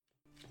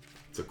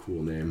It's a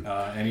cool name.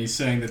 And he's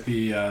saying that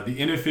the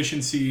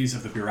inefficiencies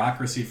of the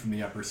bureaucracy from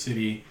the upper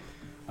city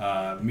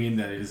mean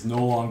that it is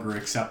no longer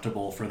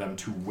acceptable for them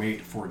to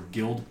wait for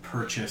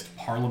guild-purchased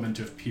Parliament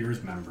of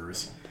Peers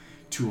members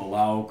to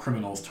allow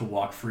criminals to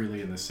walk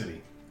freely in the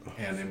city.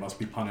 And they must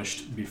be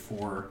punished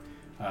before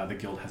the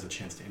guild has a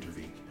chance to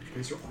intervene. You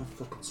guys are all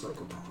fucking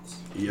psychopaths.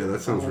 Yeah,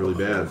 that sounds really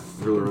bad.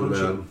 Really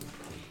bad.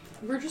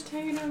 We're just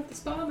hanging out at the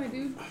spa, my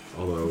dude.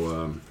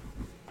 Although,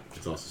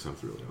 it also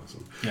sounds really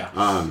awesome. Yeah.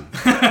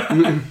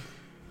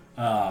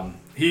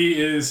 He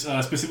is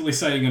specifically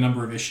citing a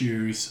number of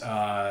issues,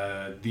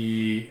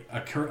 the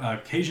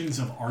occasions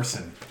of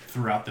arson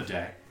throughout the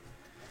day.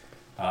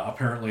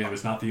 Apparently, it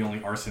was not the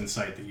only arson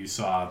site that you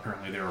saw.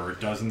 Apparently, there are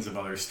dozens of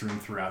others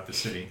streamed throughout the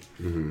city.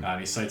 Mm-hmm. And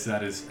he cites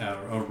that as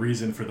a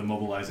reason for the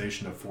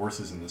mobilization of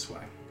forces in this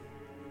way.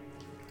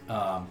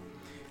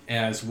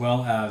 As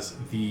well as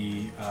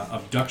the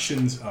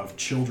abductions of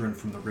children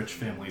from the rich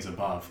families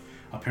above.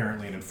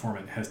 Apparently, an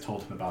informant has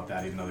told him about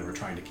that, even though they were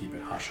trying to keep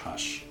it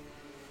hush-hush.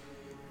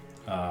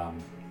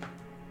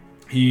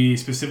 He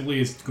specifically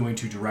is going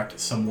to direct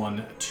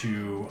someone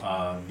to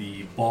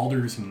the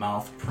Baldur's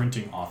Mouth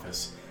printing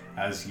office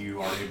as you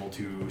are able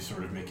to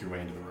sort of make your way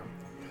into the room.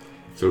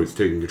 So he's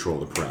taking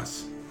control of the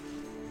press.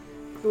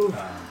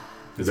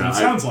 That's what it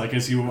sounds like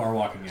as you are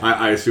walking in.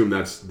 I assume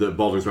that's the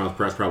Baldur's Mouth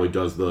Press probably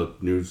does the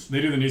news.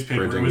 They do the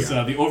newspaper. Printing, it was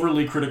the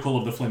overly critical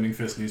of the Flaming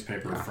Fist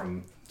newspaper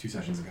from 2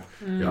 sessions ago.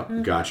 Mm-hmm.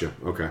 Yep, gotcha.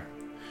 Okay.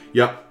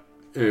 Yep.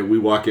 We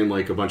walk in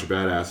like a bunch of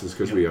badasses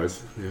because we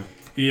guys.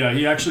 Yeah.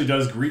 He actually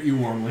does greet you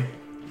warmly.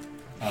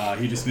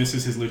 He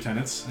dismisses his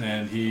lieutenants,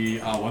 and he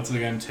once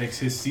again takes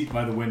his seat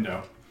by the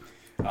window.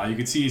 You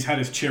can see he's had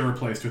his chair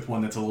replaced with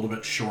one that's a little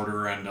bit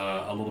shorter and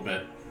a little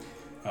bit...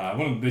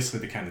 basically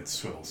the kind that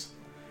swivels,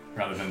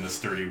 rather than the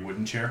sturdy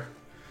wooden chair.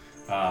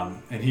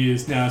 And he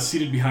is now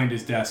seated behind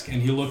his desk,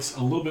 and he looks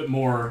a little bit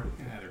more...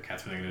 there are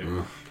cats with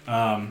nothing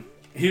to do.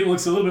 He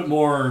looks a little bit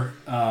more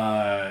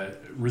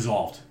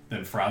resolved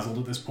than frazzled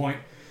at this point.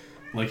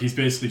 Like, he's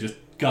basically just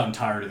gotten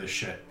tired of this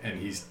shit, and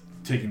he's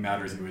taking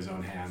matters into his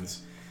own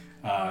hands.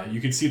 You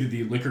can see that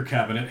the liquor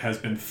cabinet has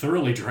been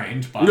thoroughly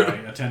drained by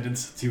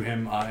attendants to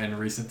him in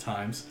recent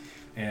times,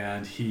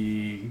 and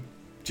he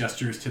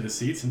gestures to the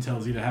seats and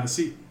tells you to have a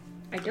seat.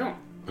 I don't.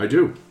 I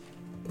do.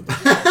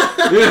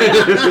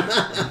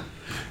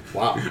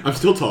 Wow. I'm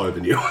still taller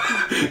than you.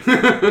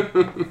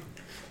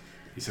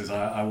 He says,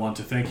 I want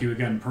to thank you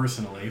again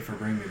personally for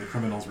bringing me the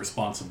criminals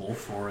responsible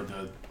for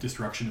the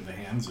destruction of the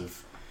hands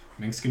of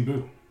Mingskin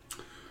Boo.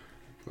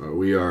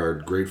 We are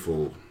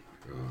grateful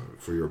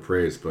for your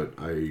praise, but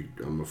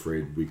I'm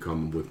afraid we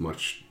come with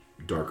much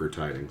darker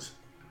tidings.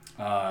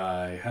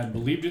 I had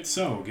believed it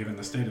so, given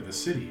the state of the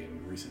city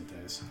in recent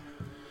days.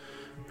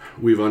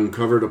 We've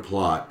uncovered a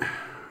plot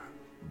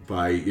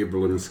by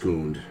Iberlin and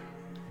Skund,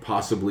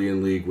 possibly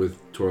in league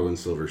with Torlin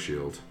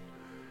Silvershield.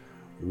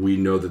 We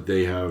know that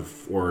they have,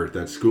 or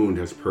that Skund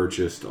has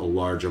purchased a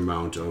large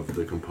amount of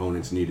the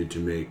components needed to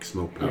make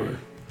smoke powder.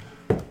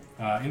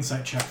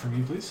 Insight check from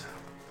you, please.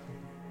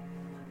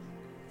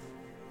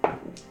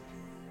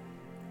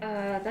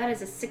 That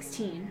is a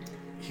 16.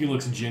 He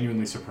looks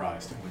genuinely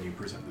surprised when you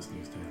present this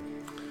news to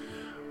him.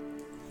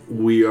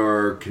 We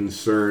are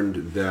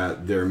concerned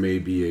that there may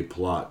be a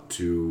plot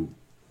to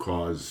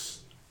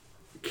cause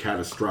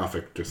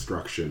catastrophic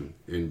destruction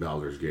in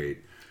Baldur's Gate.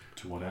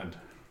 To what end?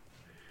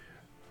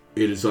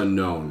 It is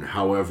unknown.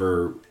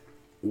 However,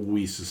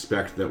 we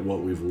suspect that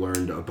what we've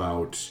learned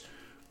about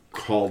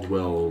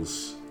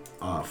Caldwell's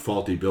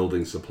faulty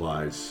building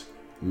supplies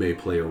may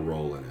play a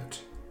role in it.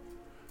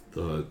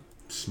 The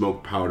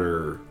smoke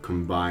powder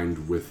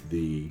combined with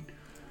the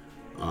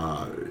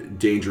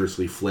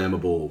dangerously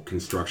flammable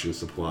construction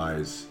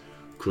supplies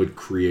could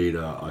create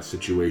a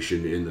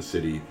situation in the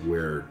city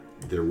where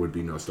there would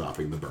be no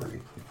stopping the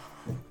burning.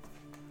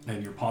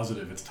 And you're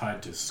positive it's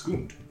tied to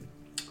Skund?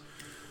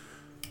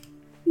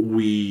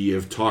 We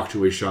have talked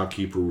to a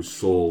shopkeeper who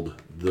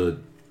sold the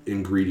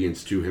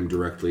ingredients to him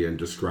directly and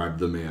described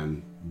the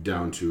man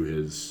down to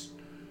his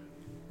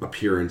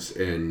appearance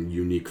and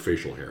unique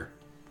facial hair.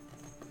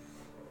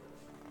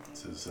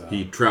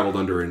 He traveled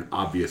under an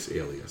obvious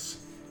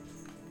alias.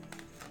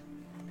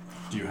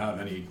 Do you have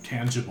any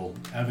tangible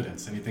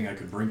evidence, anything I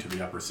could bring to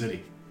the upper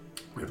city?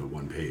 We have a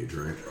 1 page,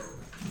 right?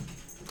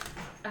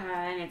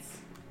 And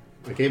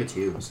I gave it to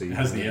you. So it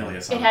has the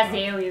alias on it. It has the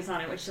alias on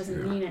it, which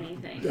doesn't mean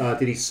anything.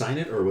 Did he sign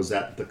it, or was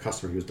that the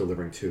customer he was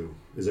delivering to?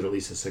 Is it at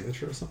least his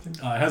signature or something? It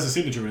has a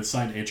signature, but it's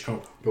signed H.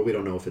 Cope. But we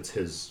don't know if it's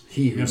his.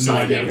 He who have no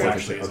signed idea it. it's or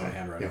actually his own okay.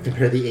 handwriting. Yeah,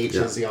 compare the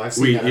H's. Yeah. I've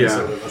seen that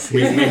episode of us.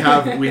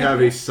 we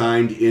have a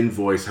signed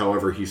invoice.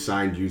 However, he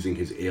signed using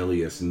his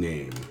alias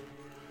name.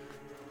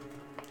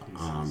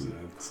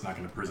 It's not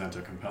going to present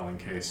a compelling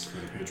case for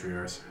the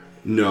Patriarchs.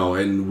 No,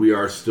 and we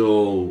are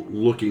still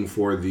looking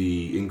for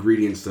the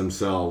ingredients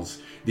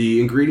themselves. The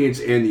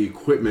ingredients and the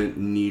equipment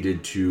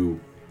needed to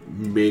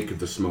make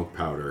the smoke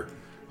powder.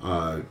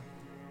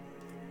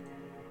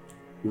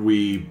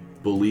 We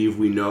believe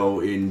we know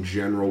in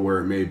general where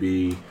it may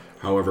be.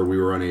 However, we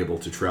were unable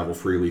to travel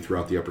freely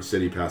throughout the upper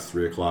city past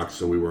 3 o'clock,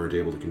 so we weren't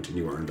able to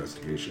continue our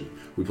investigation.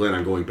 We plan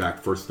on going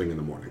back first thing in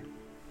the morning.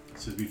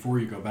 So before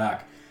you go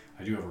back,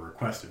 I do have a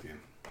request of you.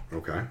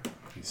 Okay.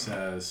 He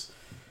says,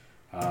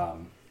 I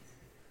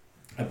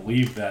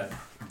believe that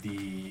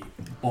the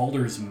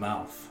Baldur's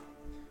Mouth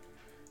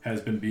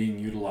has been being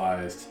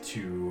utilized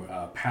to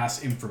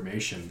pass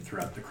information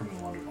throughout the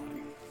criminal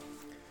underbody.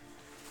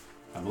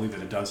 I believe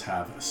that it does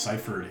have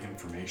ciphered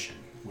information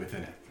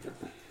within it.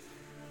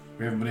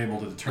 We haven't been able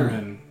to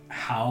determine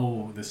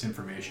how this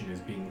information is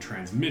being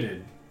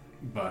transmitted,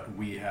 but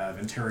we have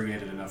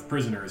interrogated enough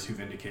prisoners who've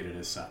indicated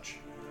as such.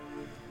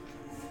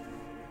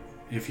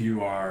 If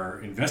you are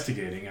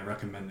investigating, I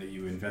recommend that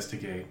you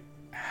investigate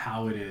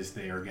how it is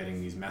they are getting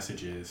these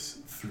messages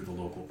through the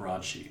local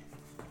broadsheet.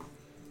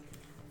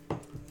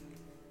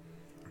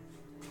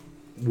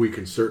 We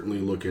can certainly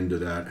look into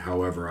that.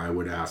 However, I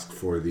would ask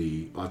for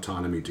the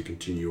autonomy to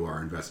continue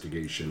our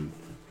investigation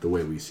the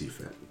way we see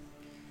fit.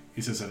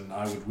 He says, and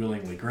I would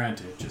willingly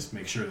grant it. Just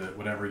make sure that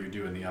whatever you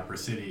do in the upper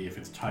city, if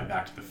it's tied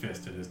back to the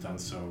fist, it is done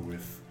so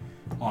with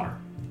honor.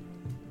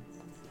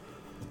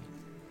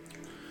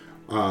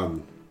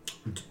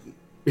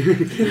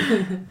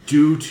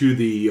 Due to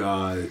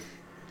the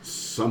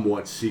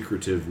somewhat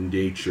secretive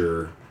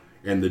nature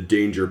and the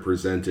danger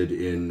presented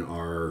in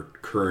our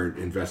current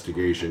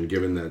investigation,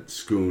 given that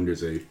Skund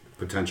is a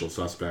potential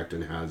suspect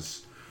and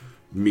has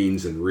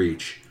means and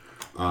reach,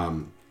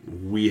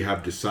 we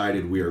have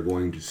decided we are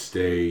going to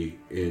stay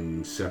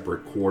in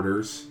separate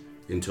quarters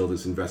until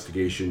this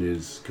investigation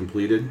is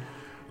completed,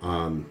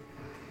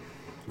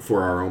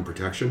 for our own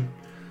protection.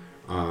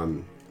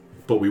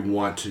 But we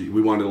wanted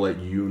to let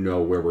you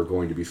know where we're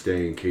going to be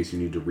staying in case you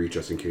need to reach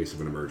us in case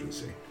of an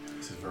emergency.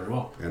 This is very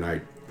well. And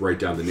I write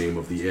down the name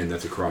of the inn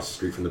that's across the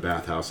street from the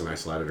bathhouse, and I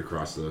slide it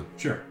across the...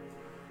 Sure.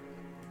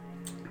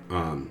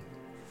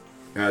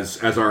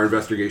 As our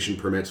investigation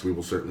permits, we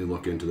will certainly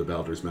look into the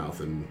Baldur's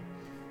Mouth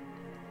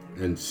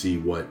and see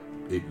what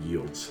it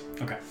yields.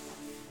 Okay.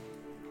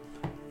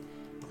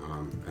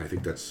 I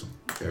think that's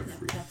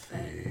everything.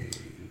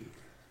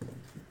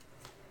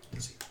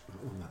 Let's see.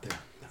 Oh, I'm not there.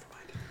 Never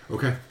mind.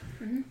 Okay.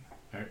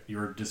 All right, you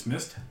are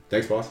dismissed,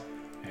 Thanks, boss.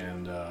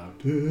 and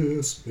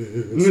Dismissed.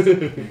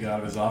 you get out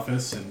of his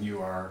office, and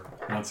you are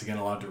once again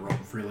allowed to roam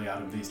freely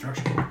out of the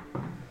structure.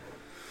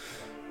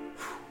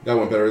 That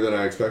went better than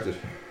I expected.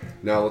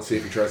 Now let's see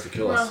if he tries to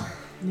kill us.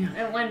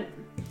 It went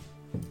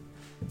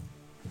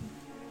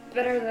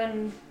better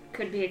than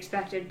could be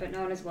expected, but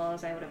not as well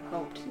as I would have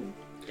hoped.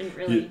 Didn't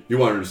really. You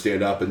wanted to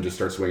stand up and just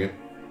start swinging?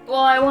 Well,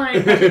 I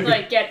wanted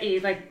to get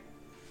a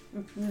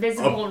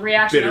visible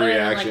reaction. Bitter other than,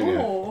 reaction,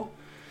 yeah. oh.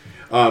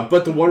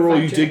 But the one roll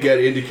you Fact did check. get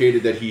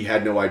indicated that he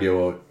had no idea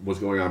what was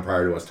going on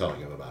prior to us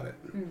telling him about it.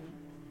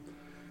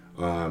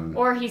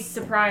 Or he's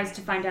surprised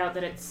to find out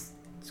that it's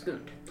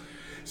Skund.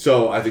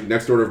 So I think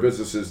next order of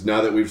business is,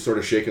 now that we've sort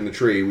of shaken the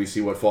tree, we see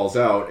what falls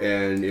out,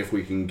 and if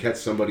we can catch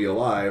somebody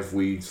alive,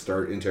 we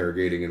start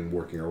interrogating and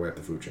working our way up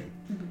the food chain.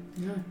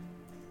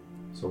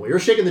 So while you're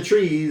shaking the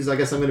trees, I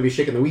guess I'm going to be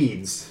shaking the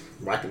weeds.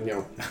 Whacking,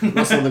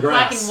 rustling the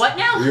grass. Whacking what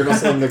now? You're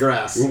rustling the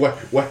grass.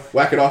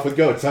 Whack it off with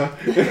goats, huh?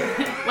 Whacking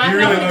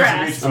You're off in the the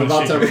grass. I'm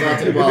about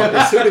to. Well,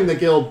 assuming the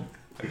guild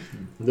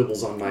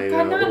nibbles on my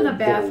God, not in the little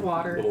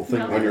bathwater. thing.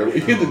 No. On your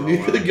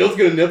the guild's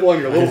gonna nibble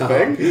on your little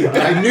thing.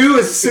 I knew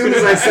as soon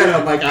as I said it,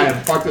 I'm like, I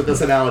am fucked with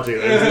this analogy.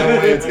 There's no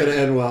way it's going to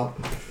end well.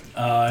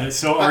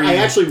 So are I you...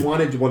 actually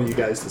wanted one of you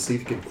guys to see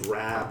if you could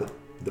grab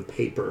the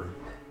paper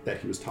that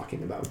he was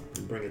talking about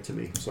and bring it to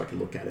me so I could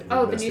look at it. And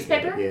Oh, the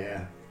investigate newspaper? it.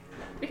 Yeah.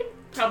 We could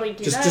probably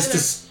do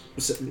Just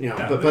Yeah,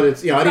 but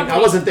it's I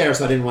Probably- wasn't there,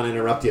 so I didn't want to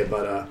interrupt you.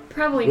 But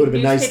probably it would've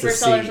been nice newspaper to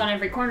sellers see. on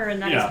every corner,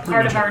 and that is Yeah, part pretty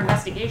of much our everywhere.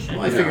 investigation.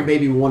 I figured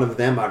maybe one of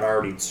them I'd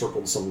already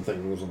circled some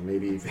things and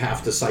maybe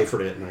half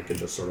deciphered it, and I could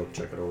just sort of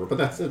check it over. But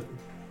that's it.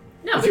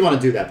 No, If you want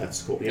to do that,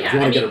 that's cool. Yeah, if you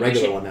want I to get a mean, we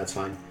regular should- one, that's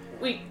fine.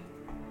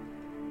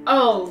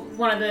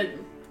 one of the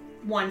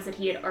ones that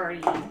he had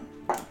already.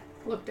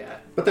 Looked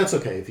at. But that's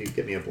okay if you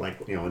get me a blank,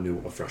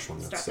 a fresh one.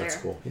 That's Start there.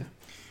 cool. Yeah.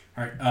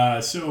 All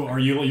right, so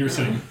you're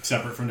sitting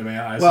separate from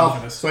Nemea, I assume, for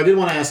Well, this? so I did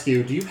want to ask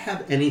you: do you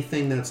have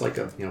anything that's like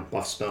a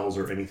buff spells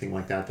or anything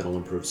like that that'll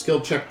improve skill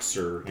checks,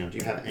 or do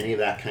you have any of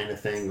that kind of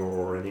thing,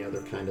 or any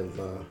other kind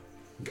of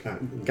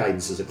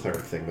guidance is a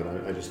cleric thing?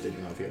 But I just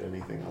didn't know if you had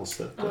anything else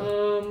that.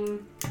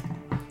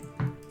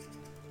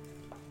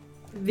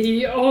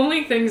 The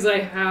only things I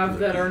have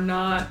that are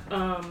not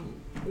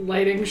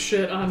lighting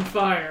shit on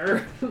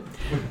fire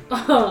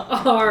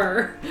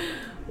are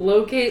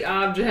locate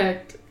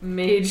object,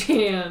 mage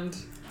hand,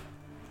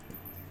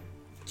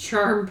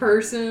 charm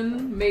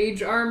person,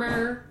 mage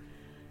armor.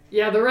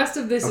 Yeah, the rest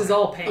of this is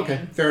all pain.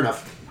 Okay, fair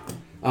enough.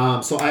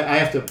 So I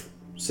have to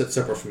sit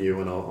separate from you,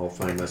 and I'll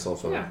find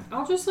myself a Yeah,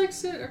 I'll just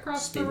sit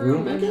across the speed room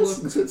room, I and guess,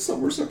 look. and sit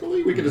somewhere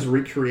separately. We could just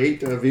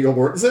recreate Viggo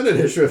Mortensen and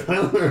History of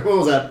Highlander. What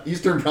was that?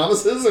 Eastern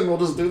Promises, and we'll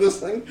just do this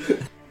thing.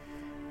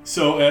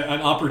 So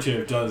an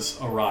operative does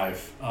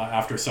arrive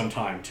after some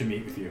time to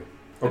meet with you.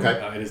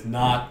 Okay. It is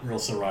not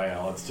Rilsa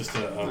Rael. It's just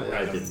a I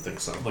random, didn't think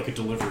so. like a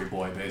delivery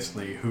boy,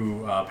 basically,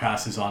 who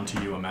passes on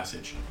to you a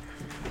message.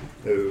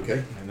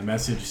 Okay. And the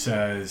message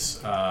says,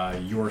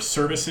 your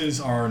services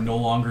are no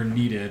longer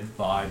needed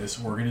by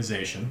this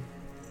organization.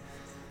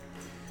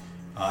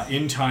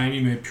 In time,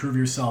 you may prove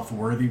yourself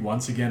worthy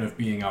once again of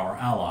being our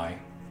ally,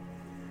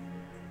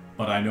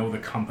 but I know the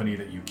company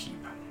that you keep.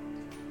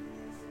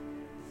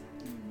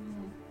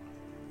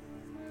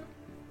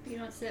 You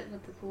don't sit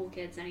with the cool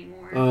kids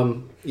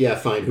anymore. Yeah,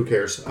 fine. Who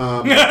cares?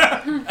 Well,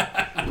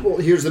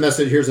 here's the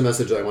message. Here's the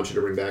message that I want you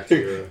to bring back to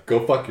your.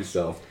 Go fuck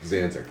yourself,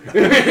 Xanzer.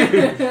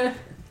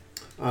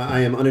 I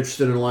am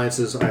uninterested in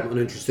alliances. I am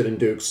uninterested in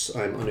dukes.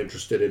 I'm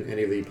uninterested in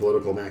any of the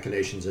political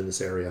machinations in this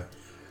area.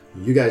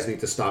 You guys need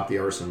to stop the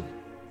arson.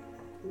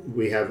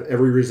 We have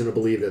every reason to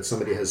believe that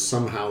somebody has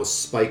somehow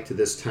spiked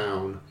this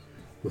town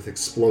with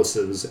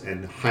explosives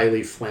and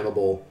highly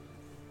flammable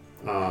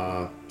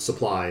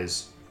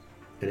supplies.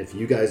 And if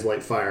you guys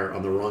light fire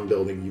on the wrong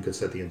building, you could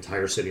set the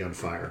entire city on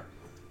fire.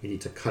 You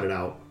need to cut it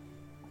out.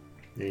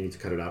 And you need to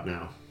cut it out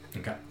now.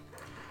 Okay.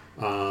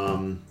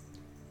 Can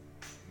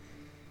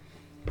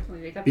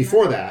we wake up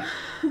Before tonight?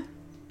 that,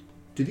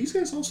 do these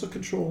guys also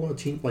control a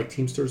team like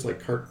Teamsters, like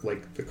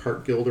the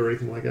Cart Guild or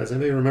anything like that? Does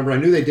anybody remember? I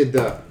knew they did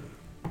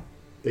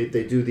they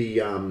do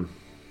the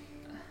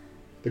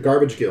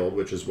Garbage Guild,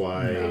 which is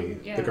why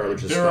Yeah. the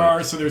garbage is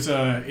There's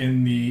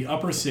in the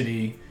upper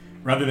city,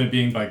 rather than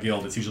being by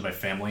guild, it's usually by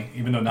family.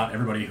 Even though not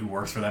everybody who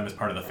works for them is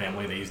part of the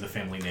family, they use the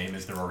family name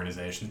as their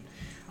organization.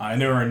 And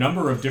there are a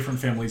number of different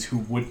families who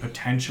would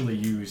potentially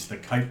use the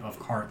type of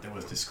cart that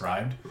was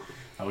described,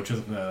 which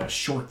was the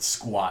short,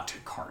 squat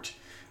cart.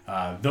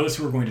 Those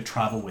who are going to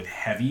travel with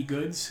heavy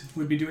goods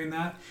would be doing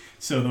that.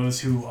 So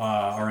those who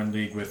are in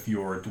league with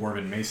your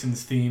Dwarven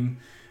Masons theme,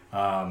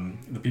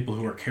 the people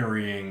who are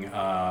carrying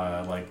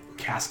like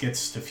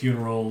caskets to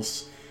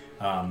funerals,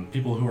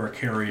 people who are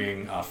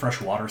carrying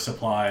fresh water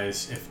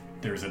supplies if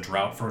there's a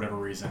drought for whatever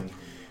reason,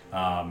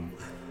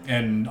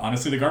 and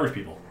honestly the garbage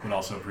people would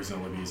also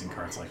presumably be using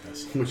carts like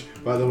this. Which,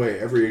 by the way,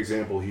 every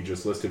example he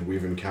just listed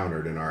we've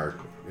encountered in our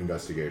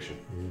investigation.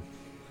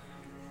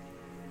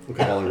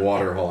 Okay. Hauling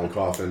water, hauling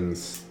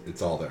coffins,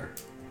 it's all there.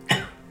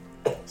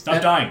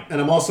 Stop dying.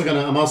 And I'm also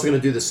gonna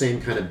do the same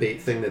kind of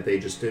bait thing that they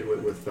just did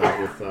with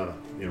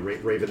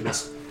Raven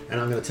Mist. And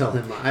I'm gonna tell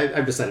him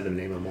I've decided to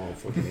name them all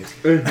fucking names.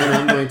 And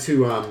I'm going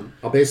to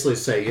I'll basically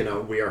say,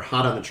 we are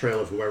hot on the trail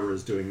of whoever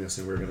is doing this,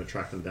 and we're gonna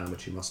track them down,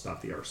 but you must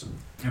stop the arson.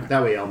 Okay.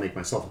 That way, I'll make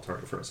myself a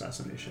target for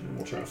assassination, and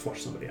we'll try to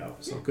flush somebody out.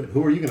 So good.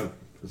 Who are you gonna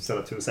set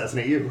up to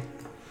assassinate you?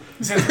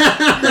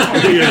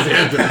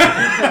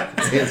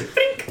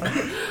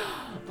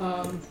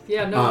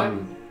 Yeah, no, I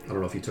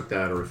don't know if you took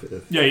that or if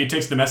Yeah, he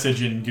takes the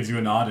message and gives you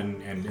a nod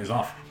and is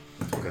off.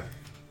 okay.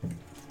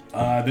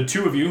 The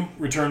two of you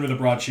return with a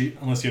broadsheet,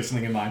 unless you have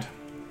something in mind.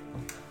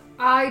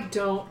 I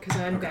don't, because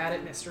I'm bad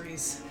at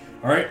mysteries.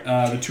 All right,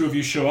 the two of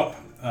you show up.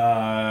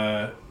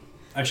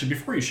 Actually,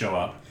 before you show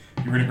up,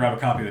 you're going to grab a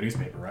copy of the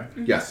newspaper, right?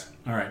 Yes.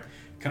 All right.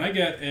 Can I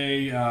get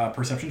a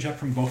perception check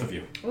from both of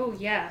you? Oh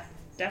yeah,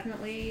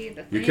 definitely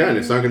the You thing can,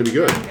 it's not gonna be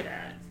good. I'm good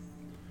at.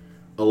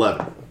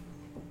 11.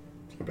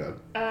 Not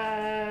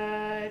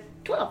bad.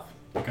 12.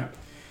 Okay.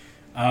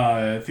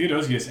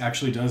 Theodosius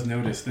actually does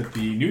notice that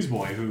the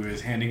newsboy who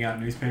is handing out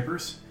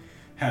newspapers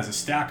has a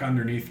stack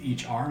underneath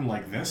each arm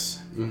like this,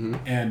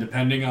 and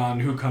depending on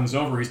who comes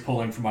over, he's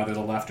pulling from either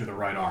the left or the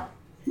right arm.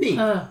 Neat.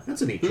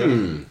 That's a neat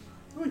trick.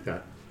 I like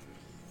that.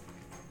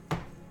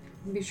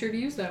 Be sure to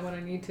use that when I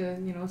need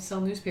to,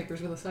 sell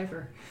newspapers with a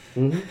cipher.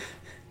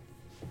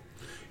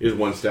 Is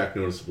one stack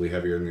noticeably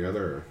heavier than the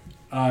other?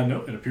 Or?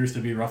 No, it appears to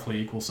be roughly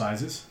equal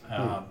sizes,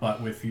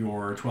 but with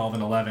your 12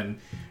 and 11,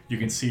 you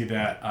can see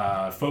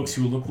that folks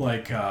who look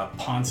like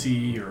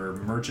Ponzi or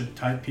merchant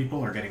type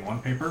people are getting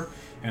one paper,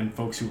 and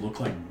folks who look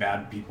like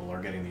bad people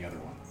are getting the other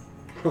one.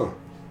 Huh.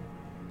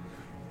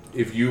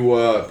 If you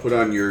put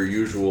on your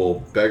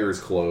usual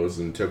beggar's clothes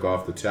and took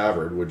off the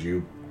tabard, would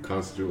you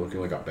constitute looking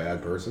like a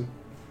bad person?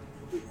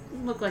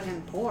 Look like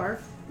I'm poor.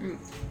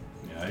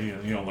 Yeah,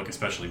 you don't look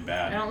especially I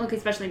bad. don't look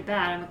especially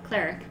bad. I'm a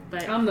cleric,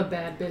 but I'm the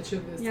bad bitch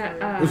of this.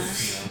 yeah.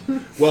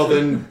 Well,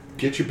 then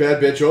get your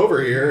bad bitch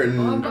over here and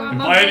I'm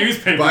Buy a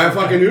newspaper. buy a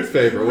fucking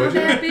newspaper, would you?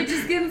 bad bitch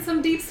is getting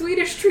some deep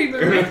Swedish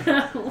treatment right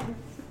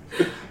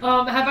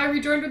now. Have I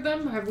rejoined with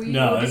them? Have we?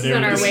 No, this is they're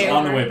on our this is way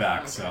on the over. way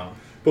back, so.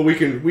 But we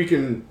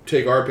can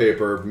take our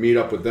paper, meet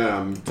up with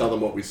them, tell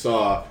them what we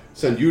saw,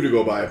 send you to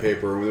go buy a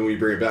paper, and then when we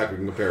bring it back, we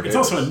can compare It's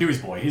papers. also a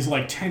newsboy. He's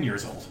like 10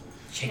 years old.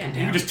 Shake him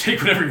You can just take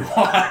whatever you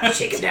want.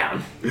 Shake it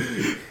down.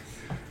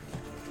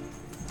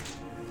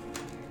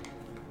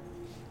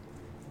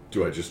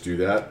 Do I just do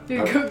that?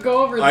 Dude,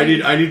 go over. I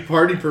need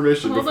party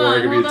permission Hold before I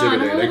on, can be hold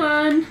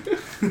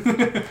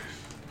intimidating.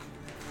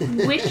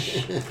 on.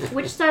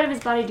 Which side of his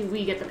body do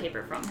we get the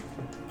paper from?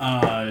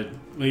 Well,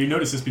 you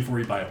notice this before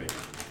you buy a paper.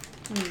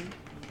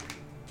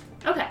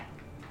 Okay.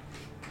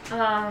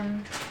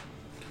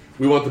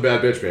 We want the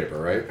bad bitch paper,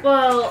 right?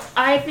 Well,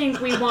 I think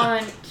we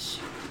want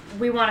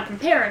a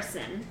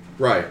comparison.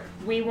 Right.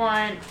 We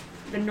want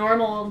the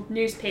normal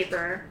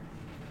newspaper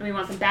and we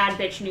want the bad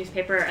bitch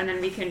newspaper, and then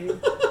we can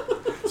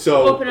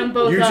So open them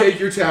both you up. take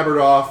your tabard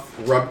off,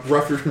 rough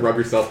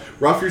yourself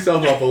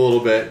up a little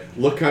bit,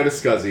 look kind of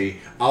scuzzy.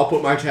 I'll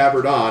put my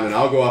tabard on, and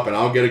I'll go up and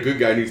I'll get a good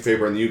guy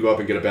newspaper, and then you go up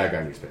and get a bad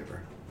guy newspaper.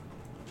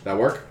 That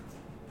work?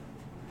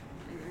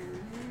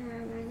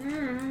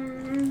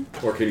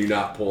 Or can you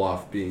not pull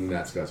off being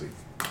that scuzzy?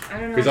 I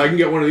don't know. Because I can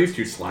get one of these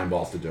two slime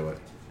balls to do it.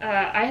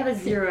 I have a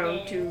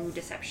 0 to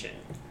deception.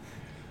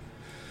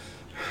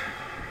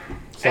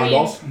 Slime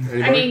balls?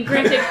 Anybody? I mean,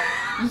 granted,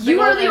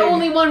 you are the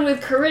only one with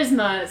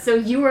charisma, so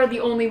you are the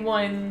only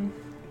one.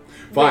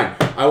 Fine.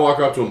 I walk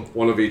up to him,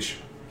 one of each.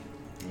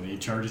 And he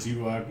charges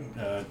you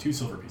 2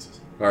 silver pieces.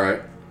 All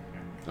right.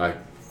 Aye.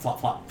 Flop,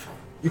 flop.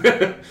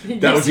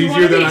 That was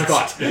easier than I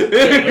thought. Is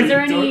there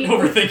any? Don't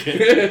overthink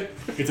it.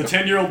 It's a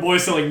 10-year-old boy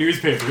selling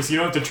newspapers. You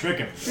don't have to trick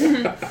him.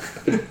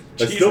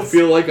 I still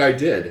feel like I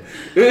did.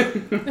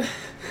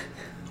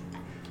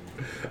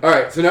 All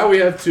right, so now we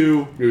have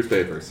 2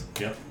 newspapers.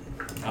 Yep.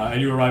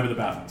 And you arrive at the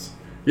bathhouse.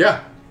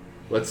 Yeah,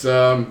 let's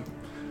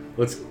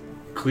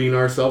clean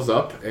ourselves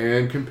up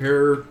and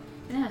compare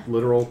Yeah.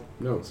 literal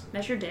notes.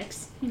 Measure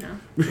dicks, you know.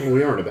 Well,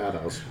 we aren't a bad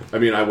house. I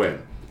mean, I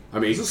win.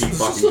 I'm 8 feet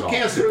fucking tall.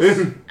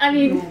 cancerous? I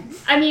mean,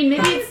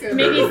 maybe it's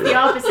the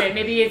opposite.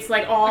 Maybe it's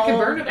like all, I can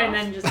burn it and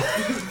off. then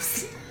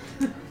just.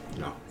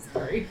 No.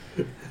 Sorry.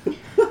 It's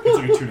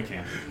like a tuna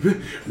can.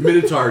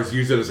 Minotaurs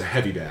use it as a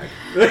heavy bag.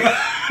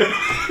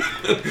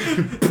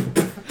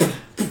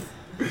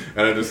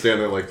 And I just stand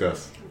there like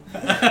this.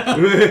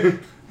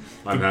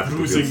 I'm happy to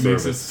Bruising do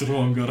makes it service.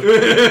 stronger.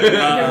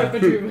 Yeah,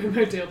 between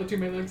my tail between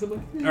my legs. I'm like,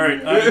 All right,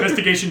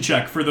 investigation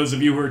check for those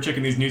of you who are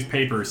checking these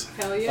newspapers.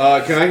 hell yeah.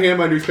 Can I hand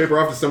my newspaper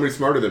off to somebody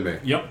smarter than me?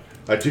 Yep.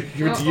 I give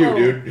it to you,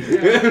 dude.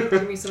 Yeah,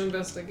 give me some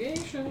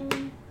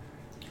investigation.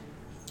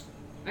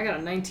 I got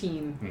a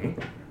 19.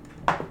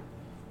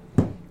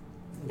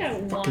 Got a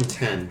Fucking 1.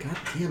 10. God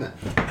damn it.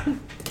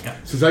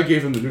 Since I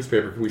gave him the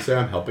newspaper, can we say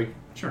I'm helping?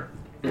 Sure.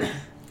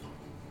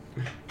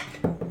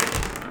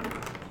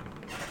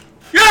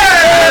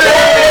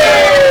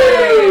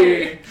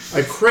 Yay!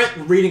 I crit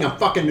reading a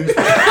fucking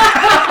newspaper.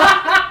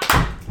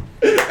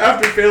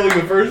 After failing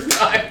the first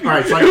time. All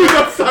right, so it was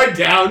upside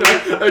down.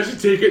 I should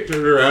take it, turn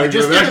it around. I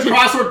just go did back the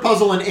crossword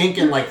puzzle in ink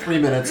in like 3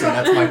 minutes, and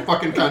that's my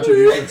fucking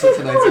contribution to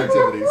tonight's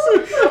activities.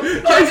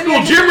 High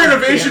school gym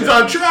renovations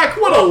on track.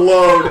 What a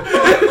load.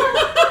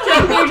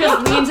 He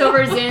just leans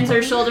over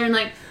Zanzer's shoulder and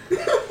like,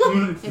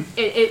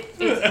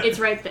 it's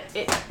right there.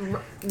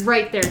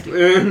 Right there,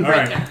 dude. All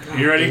right.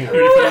 You ready? Ready for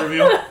the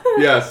reveal?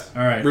 Yes.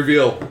 All right.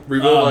 Reveal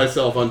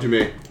thyself unto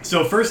me.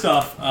 So first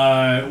off,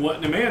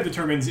 what Nemea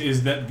determines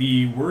is that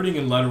the wording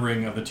and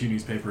lettering of the 2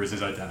 newspapers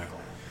is identical.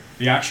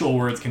 The actual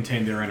words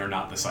contained therein are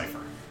not the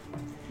cipher.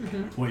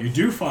 What you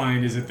do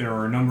find is that there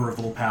are a number of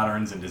little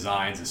patterns and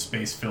designs, a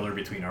space filler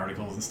between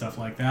articles and stuff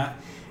like that.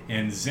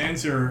 And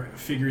Zanzer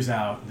figures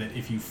out that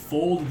if you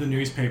fold the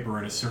newspaper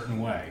in a certain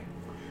way,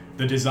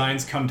 the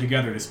designs come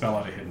together to spell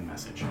out a hidden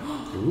message.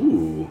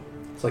 Ooh.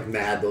 It's like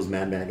Mad, those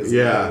Mad magazines.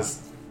 Yeah.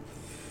 Is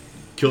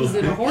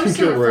it a horse or a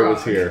Gilroy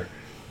was frog? here.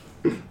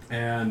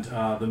 And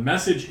the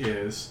message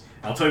is,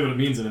 I'll tell you what it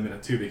means in a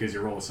minute too, because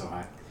your roll is so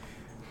high.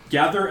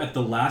 Gather at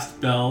the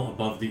last bell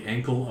above the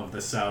ankle of the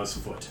sow's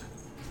foot.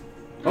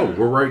 Oh,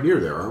 we're right near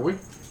there, aren't we?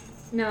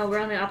 No, we're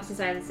on the opposite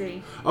side of the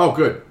city. Oh,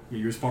 good.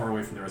 You're as far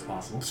away from there as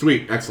possible.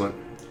 Sweet. Excellent.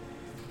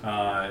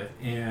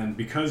 And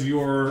because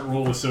your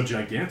roll was so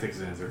gigantic,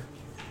 Zanzer,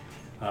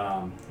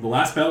 the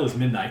last bell is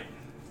midnight.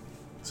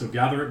 So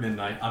gather at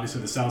midnight.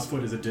 Obviously, the sow's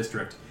foot is a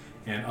district.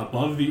 And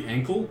above the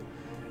ankle,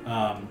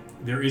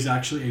 there is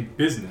actually a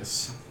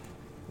business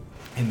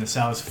in the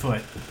sow's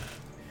foot.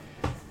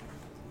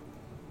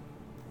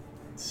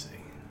 Let's see.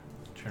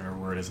 I'm trying to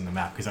remember where it is in the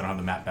map because I don't have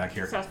the map back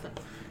here. South foot.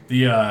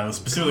 The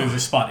specifically there's a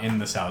spot in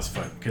the sow's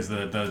foot because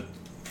the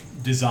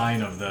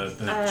design of the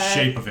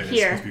shape of it is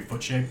here. supposed to be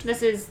foot shaped.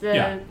 This is the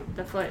Yeah.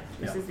 the foot.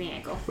 This Yeah. is the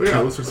ankle. Oh, yeah,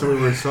 it looks like somebody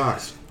wearing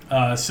socks.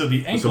 So the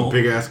With ankle some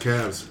big ass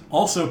calves.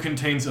 also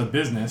contains a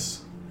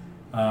business.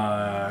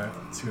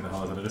 Let's see where the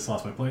hell is it? I just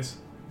lost my place.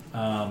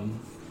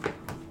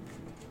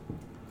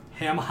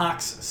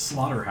 Hamhock's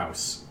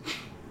Slaughterhouse.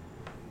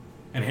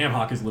 And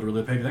Hamhock is literally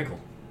a pig's ankle.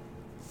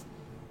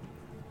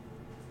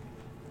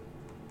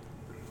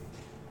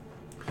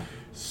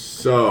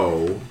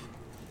 So,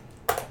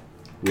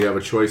 we have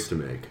a choice to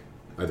make.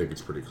 I think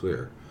it's pretty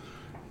clear.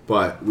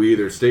 But we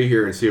either stay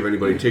here and see if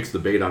anybody takes the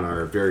bait on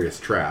our various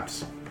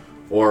traps,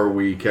 or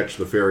we catch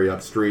the ferry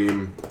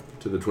upstream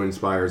to the Twin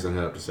Spires and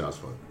head up to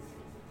Southfoot.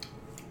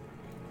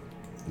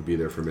 And be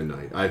there for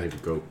midnight. I think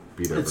we'd go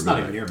be there It's for not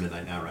midnight. even near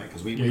midnight now, right?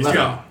 Because we Yeah,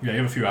 left. you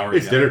have a few hours.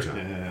 It's yet. dinner Yeah,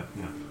 time.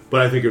 yeah.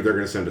 But I think if they're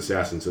going to send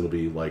assassins, it'll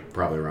be like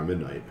probably around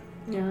midnight.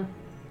 Yeah.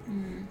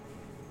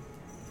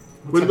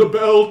 When the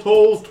bell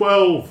tolls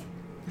 12.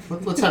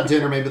 Let's have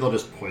dinner. Maybe they'll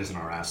just poison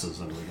our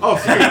asses and we Oh,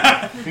 sweet.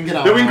 we can get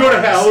out. Then we can go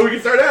to hell and we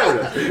can start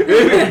out.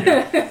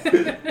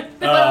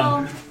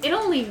 Well,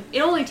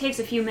 it only takes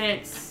a few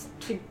minutes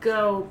to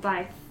go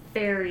by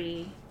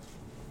ferry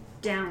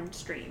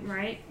downstream,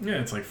 right?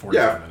 Yeah, it's like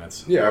 45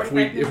 minutes. Yeah,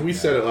 if we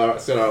set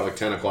out like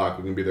 10 o'clock,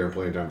 we can be there in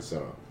plenty of time to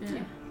set up.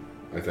 Yeah.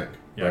 I think.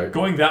 Yeah, right?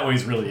 going that way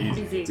is really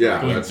easy. Easy.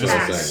 Yeah, Going that's this what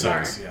way I'm saying.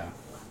 sucks, yeah.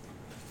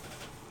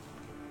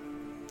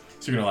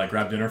 So you're gonna like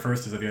grab dinner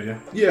first? Is that the idea?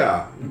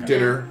 Yeah,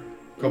 dinner,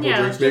 couple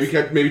Yeah, drinks,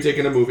 maybe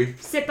taking a movie.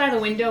 Sit by the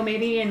window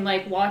maybe and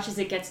like watch as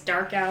it gets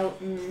dark out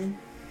and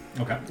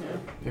Okay.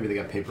 Maybe they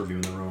got pay-per-view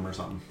in the room or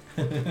something.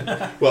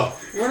 Well,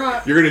 We're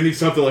not. you're gonna need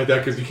something like that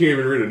because you can't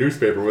even read a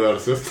newspaper without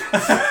assistance.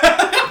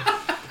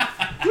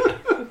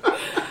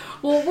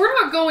 Well, we're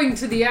not going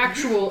to the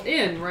actual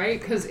inn, right?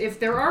 Because if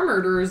there are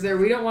murderers there,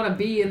 we don't want to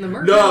be in the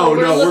murder. No, we're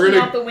we're looking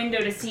gonna- out the window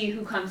to see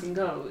who comes and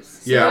goes.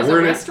 So Yeah, there's we're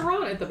a gonna.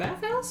 restaurant at the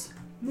bathhouse.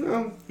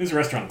 Well, There's a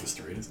restaurant up the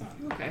street. It's not.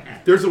 Okay.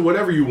 there's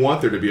whatever you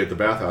want there to be at the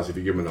bathhouse if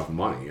you give them enough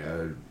money.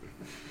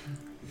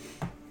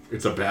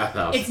 It's a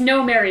bathhouse. It's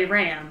no Mary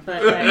Ram,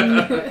 but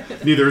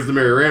like, Neither is the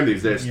Mary Ram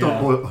these days. Yeah.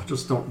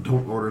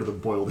 Don't order the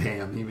boiled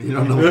ham. You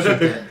don't know what you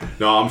get.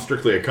 No, I'm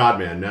strictly a cod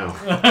man now.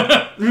 All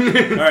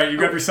right, you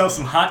grab yourself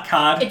some hot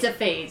cod. it's a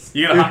phase.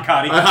 You get a hot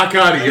coddy. A hot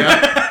coddy,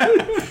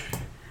 yeah.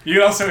 You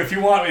can also, if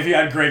you you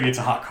add gravy, it's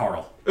a hot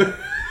Carl.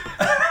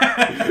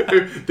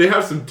 They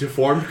have some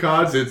deformed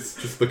cods. It's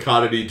just the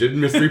cod and eat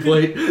mystery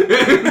plate.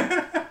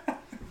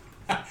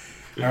 All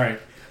right,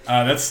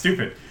 that's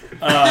stupid.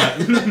 You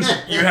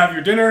have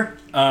your dinner.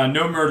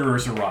 No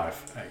murderers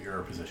arrive at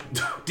your position.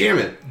 Damn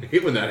it! I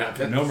hate when that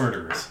happens. No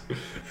murderers.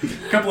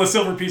 A couple of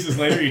silver pieces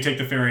later, you take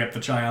the ferry up the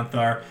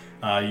Chionthar.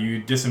 You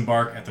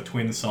disembark at the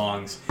Twin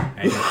Songs,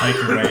 and you hike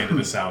your way into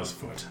the Sow's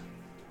Foot.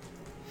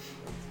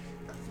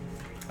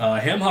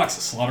 Hamhock's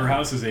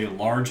slaughterhouse is a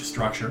large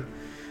structure,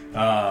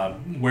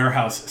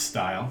 warehouse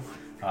style.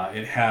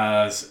 It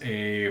has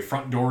a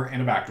front door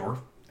and a back door,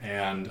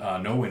 and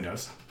no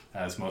windows,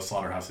 as most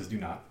slaughterhouses do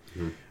not.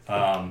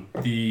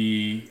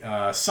 The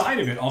side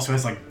of it also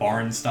has like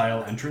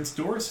barn-style entrance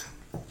doors,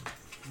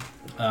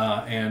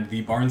 and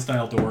the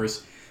barn-style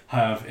doors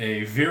have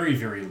a very,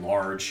 very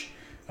large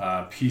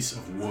piece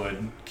of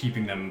wood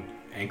keeping them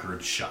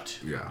anchored shut.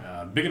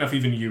 Yeah. Big enough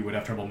even you would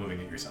have trouble moving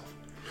it yourself.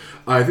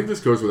 I think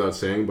this goes without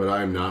saying, but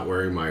I am not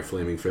wearing my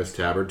Flaming Fist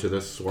tabard to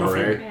this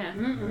soiree. Yeah.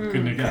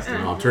 Couldn't have guessed.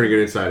 No, I'm turning it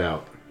inside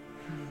out.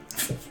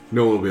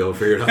 No one will be able to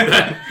figure it out.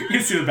 That. You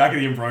can see the back of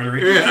the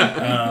embroidery.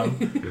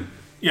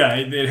 Yeah,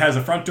 it has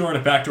a front door and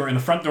a back door, and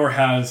the front door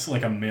has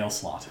like a mail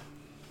slot.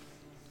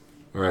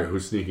 All right,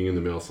 who's sneaking in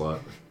the mail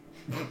slot?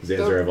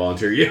 Zanzar, I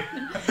volunteer you.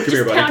 Come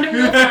here, Pound buddy. him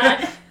real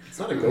flat. It's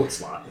not a goat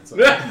slot. It's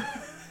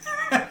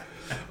a,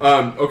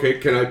 Okay,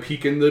 can I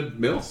peek in the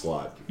mail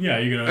slot? Yeah,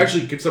 you're gonna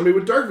Actually, can somebody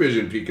with dark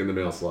vision peek in the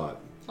mail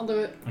slot? I'll do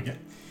it. Okay.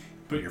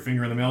 Put your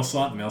finger in the mail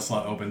slot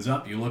opens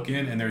up, you look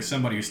in, and there's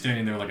somebody who's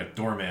standing there like a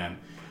doorman,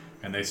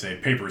 and they say,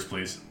 "Papers,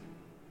 please."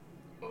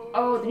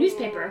 Oh, the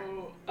newspaper.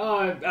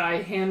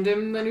 I hand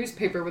him the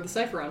newspaper with a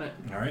cipher on it.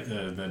 Alright,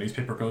 the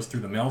newspaper goes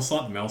through the mail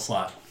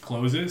slot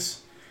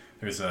closes,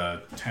 there's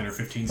a 10 or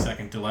 15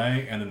 second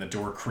delay, and then the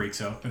door creaks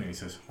open, and he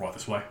says, "Walk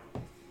this way."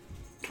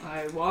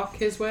 I walk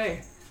his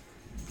way.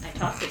 I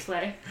talk this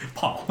way.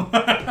 Paul.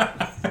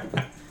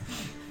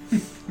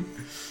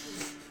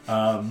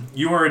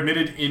 You are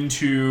admitted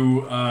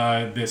into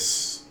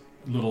this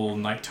little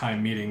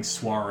nighttime meeting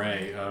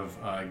soiree of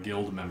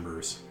guild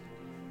members.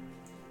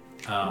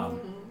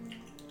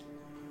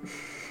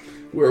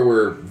 Where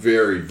we're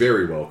very,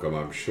 very welcome,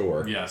 I'm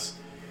sure. Yes.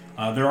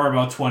 There are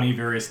about 20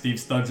 various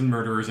thieves, thugs, and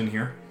murderers in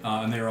here,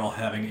 and they're all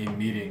having a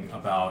meeting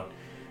about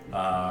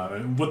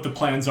what the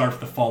plans are for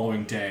the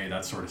following day,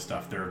 that sort of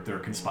stuff. They're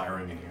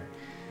conspiring in here.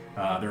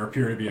 There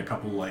appear to be a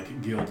couple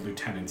like guild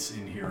lieutenants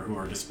in here who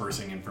are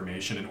dispersing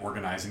information and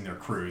organizing their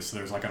crews. So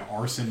there's like an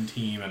arson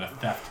team and a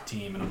theft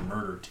team and a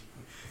murder team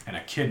and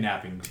a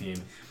kidnapping team.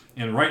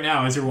 And right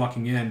now, as you're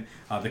walking in,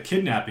 the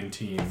kidnapping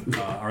team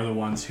are the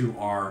ones who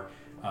are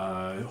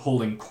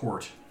holding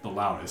court the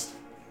loudest.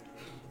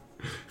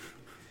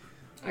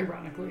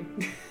 Ironically.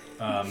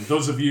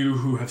 Those of you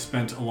who have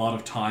spent a lot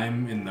of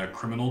time in the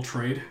criminal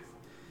trade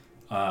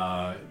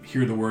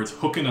hear the words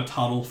 "hookin' a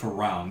toddle for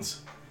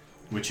rounds,"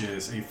 which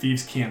is a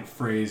thieves' camp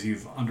phrase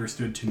you've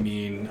understood to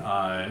mean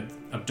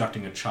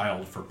abducting a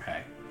child for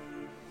pay.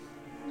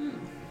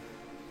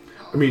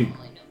 I mean,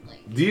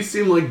 these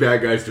seem like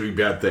bad guys doing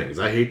bad things.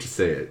 I hate to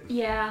say it.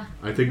 Yeah.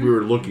 I think we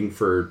were looking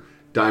for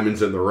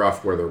diamonds in the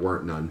rough where there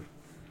weren't none.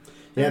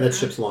 yeah, that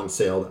ship's long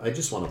sailed. I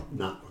just want to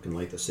not fucking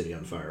light the city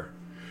on fire.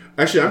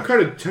 Actually, I'm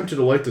kind of tempted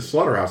to light the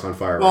slaughterhouse on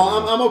fire. Well,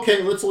 right now. I'm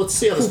okay. Let's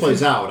see how this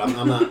plays out.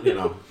 I'm not, you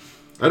know.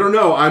 I don't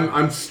know.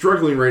 I'm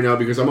struggling right now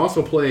because I'm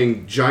also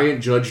playing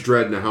Giant Judge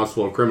Dredd in a house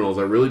full of criminals.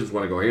 I really just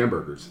want to go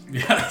hamburgers.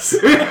 Yes.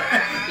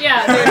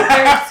 Yeah,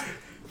 there's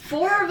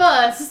 4 of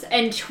us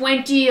and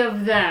 20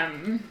 of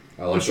them.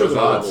 I I'm like sure those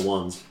they're all odds. level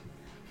ones.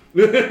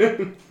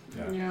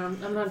 Yeah,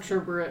 I'm not sure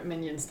we're at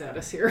minion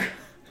status here.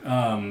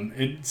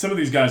 Some of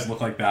these guys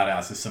look like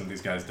badasses, some of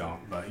these guys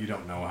don't, but you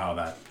don't know how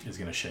that is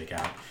going to shake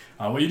out.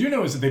 What you do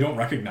know is that they don't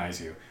recognize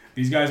you.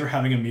 These guys are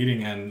having a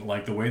meeting, and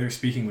like the way they're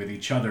speaking with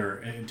each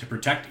other to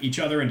protect each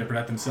other and to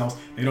protect themselves,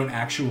 they don't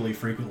actually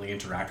frequently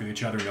interact with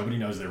each other. Nobody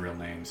knows their real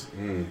names.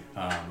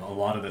 A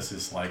lot of this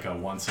is like a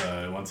once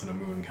in a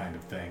moon kind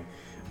of thing.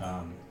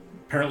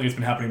 Apparently, it's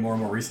been happening more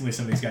and more recently.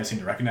 Some of these guys seem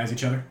to recognize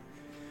each other,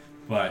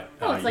 But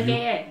Oh, it's like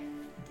AA.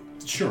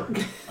 Sure.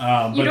 You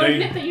But don't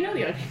admit that you know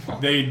the other people.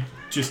 they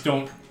just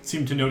don't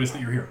seem to notice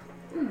that you're here.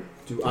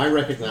 Do I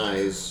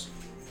recognize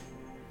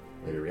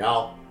Lady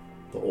Real,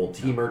 the old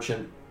tea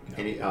merchant,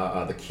 any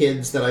the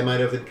kids that I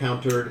might have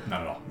encountered, Not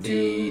at all.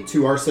 the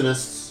two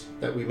arsonists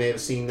that we may have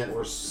seen that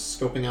were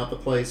scoping out the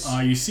place,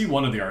 You see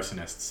one of the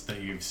arsonists that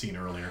you've seen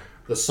earlier.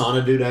 the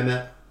sauna dude I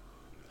met?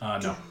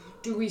 No.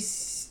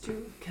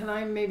 Can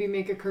I maybe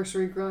make a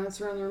cursory glance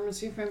around the room and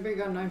see if anybody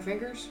got 9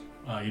 fingers?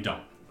 You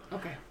don't.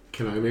 Okay.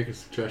 Can I make a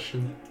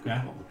suggestion?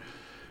 Yeah.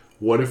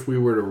 What if we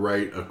were to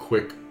write a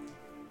quick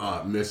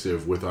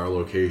missive with our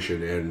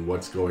location and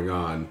what's going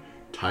on,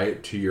 tie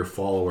it to your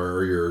follower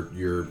or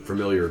your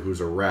familiar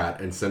who's a rat,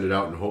 and send it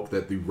out and hope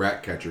that the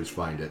rat catchers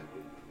find it?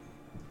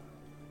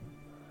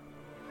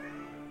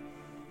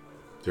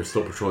 They're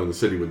still patrolling the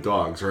city with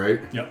dogs, right?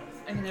 Yep.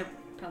 I mean, they're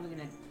probably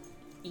gonna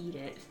eat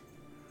it.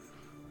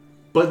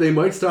 But they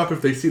might stop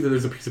if they see that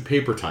there's a piece of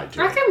paper tied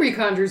to I it. can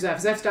reconjure Zeph.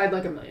 Zeph's died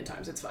like 1,000,000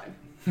 times. It's fine.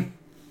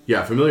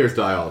 Yeah, familiars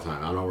die all the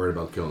time. I'm not worried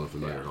about killing a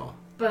familiar at all.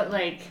 But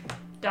like,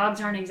 dogs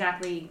aren't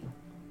exactly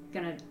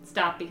gonna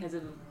stop because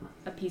of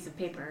a piece of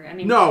paper. I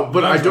mean, No,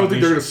 but I Dogs don't on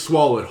think they're going to leashes.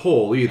 swallow it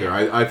whole either.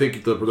 I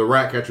think the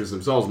rat catchers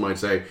themselves might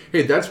say,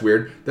 hey, that's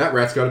weird. That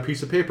rat's got a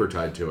piece of paper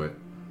tied to it.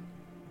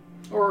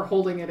 Or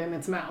holding it in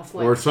its mouth.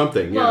 Like, Or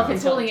something, Well, yeah. if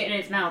it's holding it in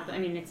its mouth, I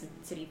mean, it's a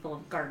city full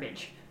of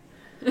garbage.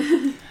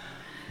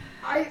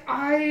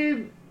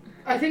 I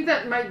think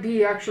that might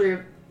be actually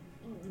a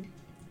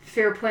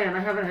fair plan.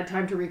 I haven't had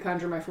time to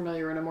reconjure my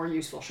familiar in a more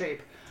useful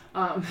shape.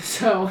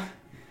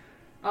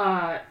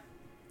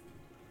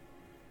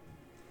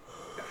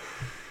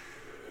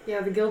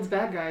 Yeah, the guild's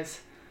bad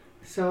guys.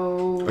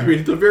 So... I mean,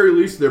 at the very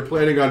least, they're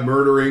planning on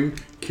murdering,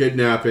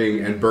 kidnapping,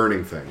 and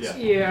burning things. Yeah.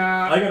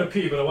 Yeah. I gotta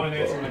pee, but I want an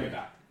answer when I get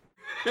back.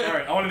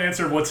 Alright, I want an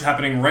answer of what's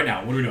happening right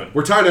now. What are we doing?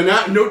 We're tying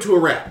a note to a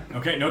rat.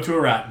 Okay, no to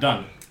a rat.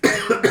 Done.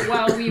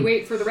 While we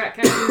wait for the rat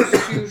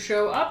catchers to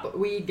show up,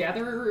 we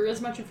gather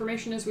as much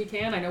information as we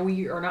can. I know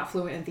we are not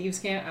fluent in Thieves'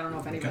 Cant. I don't know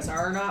if any of us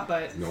are or not,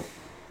 but Nope.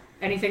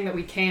 anything that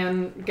we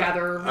can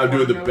gather. I'm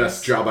doing the notice.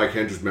 best job I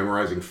can just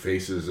memorizing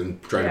faces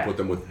and trying to put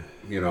them with,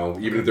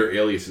 even if they're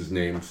aliases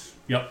names.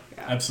 Yep,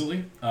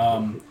 absolutely.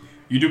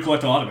 You do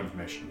collect a lot of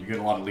information. You get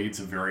a lot of leads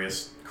of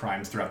various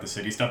crimes throughout the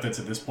city. Stuff that's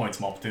at this point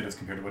small potatoes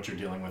compared to what you're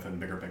dealing with in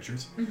bigger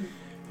pictures.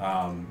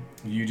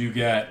 You do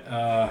get...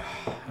 I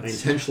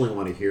intentionally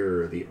want to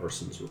hear the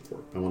arson's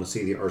report. I want to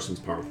see the arson's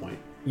PowerPoint.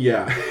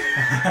 Yeah.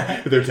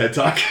 Their TED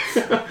Talk.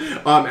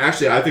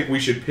 Actually, I think we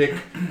should pick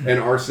an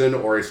arson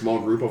or a small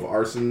group of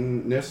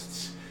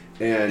arsonists.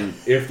 And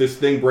if this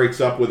thing breaks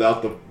up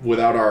without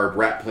our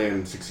rat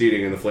plan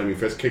succeeding and the Flaming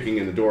Fist kicking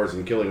in the doors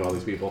and killing all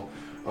these people,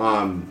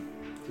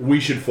 we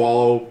should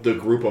follow the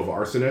group of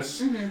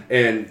arsonists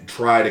and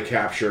try to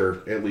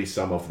capture at least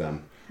some of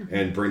them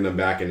and bring them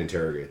back and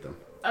interrogate them.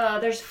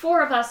 There's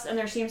 4 of us, and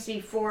there seems to be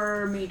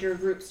 4 major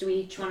groups. Do we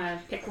each want to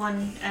pick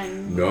one?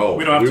 And No,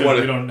 We don't have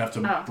wanna-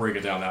 to break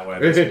it down that way.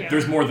 Yeah.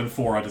 There's more than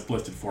 4. I just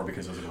listed 4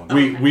 because those are the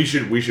ones.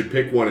 We should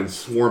pick one and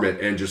swarm it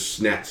and just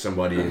snatch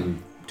somebody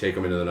and take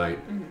them into the night.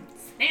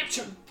 Snatch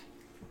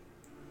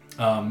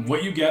 'em.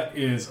 What you get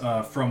is,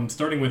 from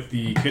starting with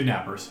the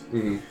kidnappers,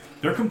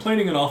 they're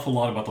complaining an awful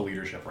lot about the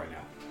leadership right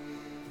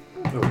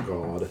now.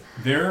 Oh, God.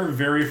 They're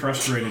very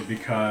frustrated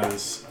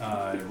because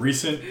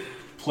recent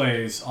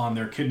plays on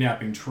their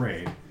kidnapping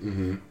trade,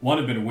 one,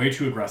 have been way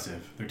too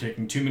aggressive. They're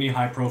taking too many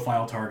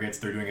high-profile targets.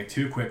 They're doing it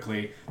too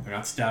quickly. They're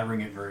not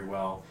staggering it very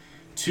well.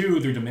 2,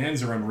 their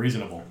demands are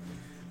unreasonable.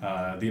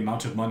 The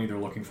amount of money they're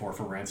looking for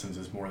ransoms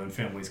is more than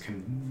families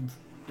can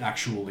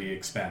actually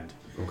expend.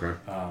 Okay.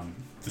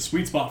 The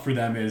sweet spot for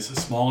them is a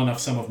small enough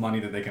sum of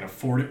money that they can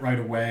afford it right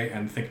away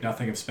and think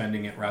nothing of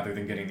spending it rather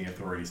than getting the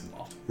authorities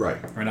involved. Right.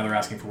 Right now they're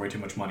asking for way too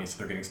much money, so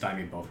they're getting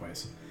stymied both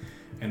ways.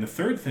 And the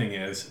third thing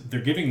is they're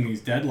giving these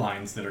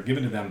deadlines that are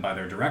given to them by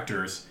their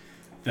directors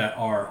that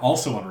are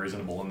also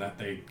unreasonable and that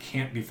they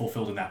can't be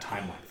fulfilled in that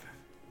timeline.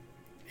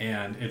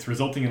 And it's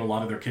resulting in a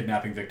lot of their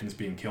kidnapping victims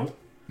being killed.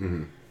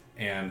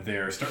 And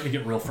they're starting to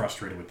get real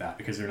frustrated with that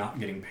because they're not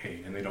getting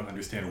paid and they don't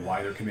understand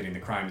why they're committing the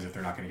crimes if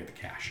they're not going to get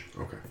the cash.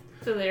 Okay.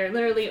 so they're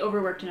literally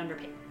overworked and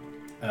underpaid.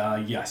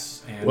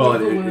 Yes. And Well,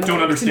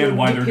 don't understand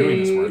why they're doing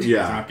this work because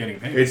Yeah. they're not getting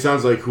paid. It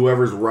sounds like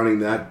whoever's running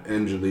that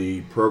end of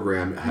the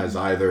program is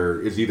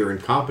either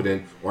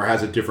incompetent or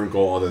has a different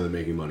goal other than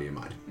making money in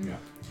mind. Yeah.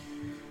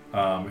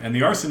 And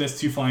the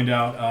arsonists, you find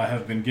out,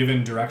 have been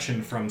given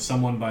direction from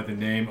someone by the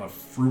name of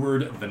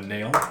Fruard the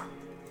Nail.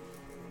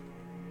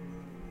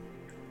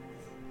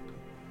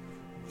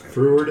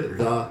 Fruard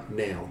the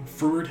Nail.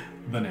 Fruard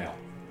the Nail.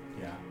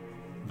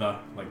 Yeah.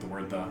 Like the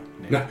word the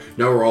nail.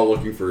 Now we're all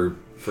looking for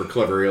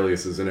clever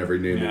aliases in every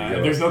name. Yeah, that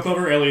we there's give no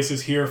clever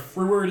aliases here.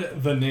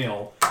 Fruard the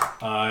Nail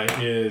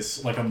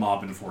is like a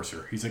mob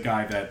enforcer. He's a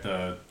guy that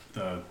the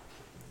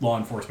law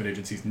enforcement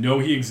agencies know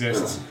he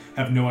exists,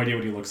 have no idea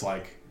what he looks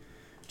like.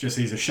 Just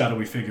he's a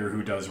shadowy figure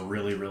who does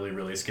really, really,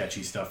 really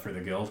sketchy stuff for the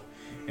guild.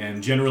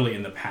 And generally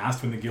in the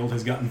past, when the guild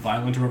has gotten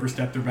violent or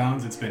overstepped their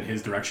bounds, it's been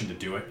his direction to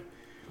do it.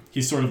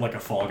 He's sort of like a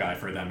fall guy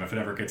for them. If it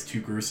ever gets too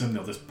gruesome,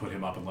 they'll just put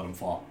him up and let him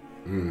fall.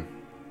 Mm.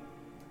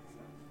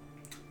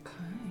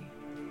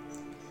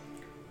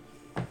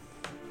 Okay.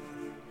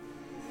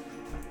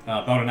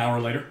 About an hour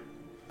later,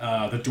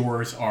 the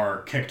doors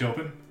are kicked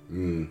open,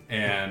 Mm.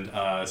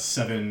 and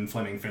 7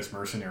 Flaming Fist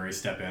mercenaries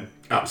step in.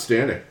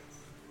 Outstanding.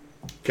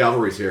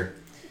 Cavalry's here.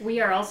 We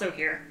are also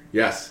here.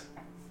 Yes.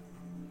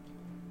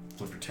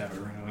 Flip your tab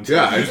around.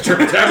 Yeah, I just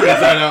turned the tab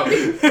inside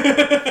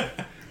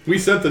out. We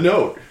sent the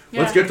note.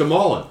 Let's Yeah. get to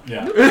Mullen.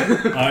 Yeah.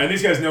 And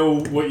these guys know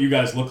what you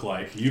guys look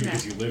like. You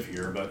because you live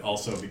here, but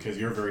also because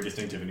you're very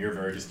distinctive and you're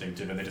very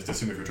distinctive, and they just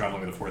assume if you're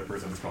traveling with a fourth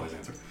person, that's probably his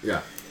answer.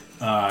 Yeah.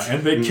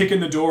 And they kick in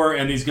the door,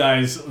 and these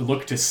guys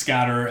look to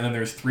scatter, and then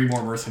there's 3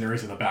 more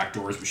mercenaries in the back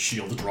doors with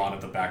shields drawn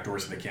at the back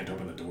doors so they can't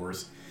open the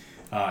doors.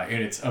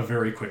 And it's a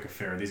very quick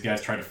affair. These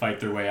guys try to fight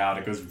their way out.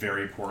 It goes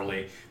very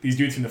poorly. These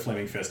dudes from the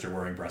Flaming Fist are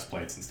wearing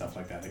breastplates and stuff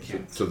like that. They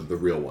can't... So the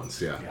real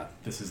ones, yeah. Yeah,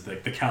 this is the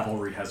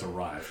cavalry has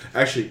arrived.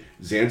 Actually,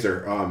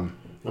 Zanzer, I'm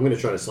going to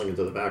try to sling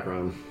into the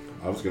background.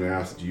 I was going to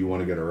ask, do you want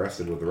to get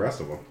arrested with the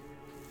rest of them?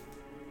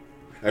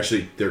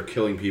 Actually, they're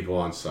killing people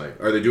on sight.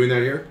 Are they doing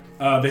that here?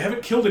 They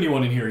haven't killed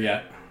anyone in here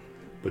yet.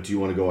 But do you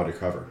want to go under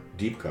cover?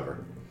 Deep cover.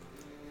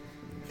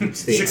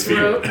 6 feet.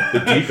 Throat. The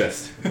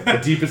deepest.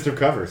 The deepest of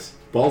covers.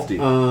 Balls deep.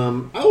 I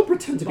will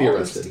pretend to be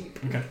arrested.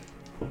 Okay.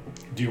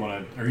 Do you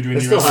want to... Are you doing I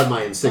the still arrest? have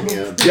my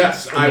insignia.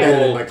 Yes, I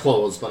embedded in will. my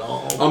clothes, but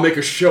I'll I'll make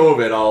a show of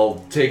it.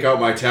 I'll take out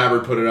my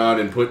tabard, put it on,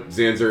 and put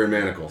Zanzer in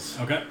manacles.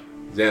 Okay.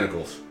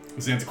 Zanacles.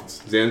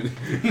 Zanticles.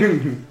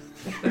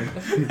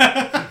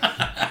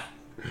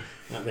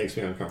 that makes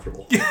me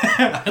uncomfortable.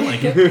 I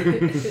like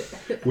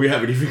it. We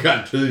haven't even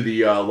gotten to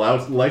the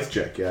life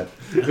check yet.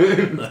 I'm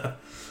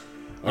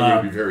going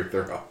to be very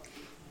thorough.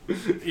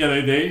 Yeah,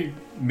 they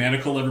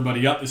manacle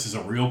everybody up. This is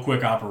a real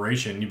quick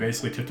operation. You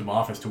basically tipped them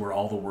off as to where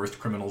all the worst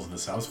criminals of the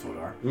Southfoot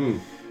are.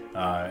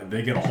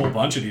 They get a whole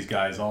bunch of these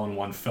guys all in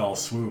one fell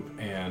swoop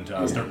and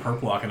start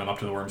perp walking them up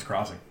to the Worms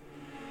Crossing.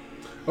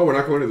 Oh, we're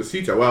not going to the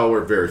sea tower. Well,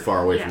 we're very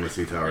far away Yeah. from the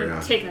sea tower, yeah.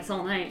 It's taking us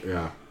all night.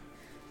 Yeah.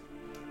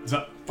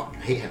 So, Fuck,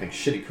 I hate having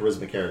shitty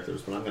charisma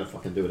characters, but I'm going to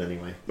fucking do it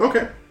anyway.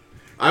 Okay.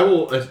 I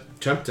will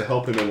attempt to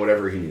help him in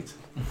whatever he needs.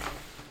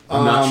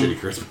 I'm not shitty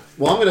charisma.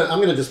 Well,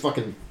 I'm gonna just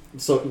fucking.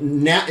 So,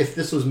 if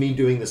this was me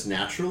doing this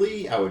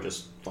naturally, I would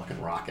just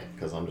fucking rock it,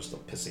 because I'm just a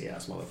pissy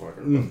ass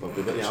motherfucker. But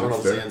I don't know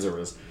what Zanzer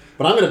is.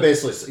 But I'm gonna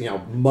basically,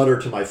 mutter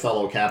to my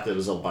fellow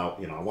captives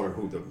about, I wonder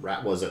who the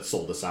rat was that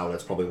sold us out.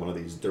 It's probably one of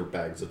these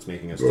dirtbags that's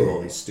making us do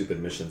all these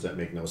stupid missions that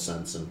make no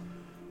sense and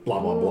blah,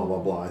 blah, blah, blah,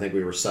 blah. I think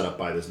we were set up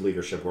by this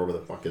leadership, whoever the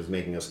fuck is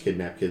making us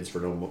kidnap kids for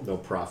no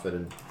profit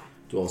and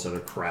do all this other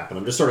crap. And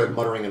I'm just sort of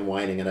muttering and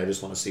whining, and I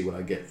just want to see what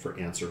I get for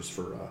answers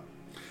for...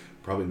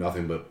 Probably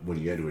nothing, but when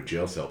you get into a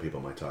jail cell, people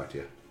might talk to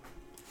you.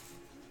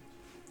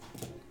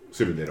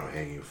 Assuming they don't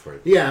hang you for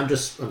it. Yeah, I'm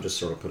just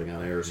sort of putting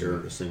out airs here,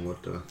 just seeing what.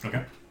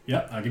 okay.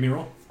 Yeah, give me a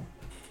roll.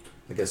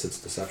 I guess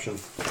it's deception.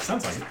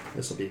 Sounds like it.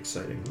 This will be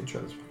exciting. Let me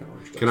try this fucking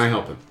orange. Can I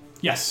help him?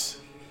 Yes.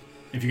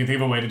 If you can think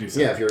of a way to do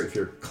so. Yeah, if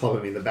you're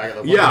clubbing me in the back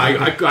of the. Yeah,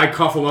 I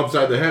cuff him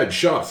upside the head.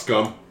 Shut up,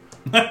 scum.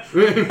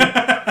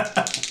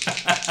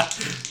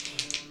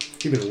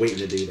 You've been waiting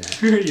to do that.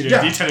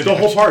 Yeah, the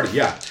whole party,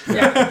 yeah.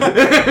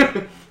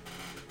 Yeah.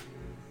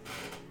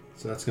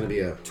 So that's going to be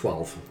a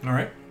 12. All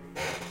right.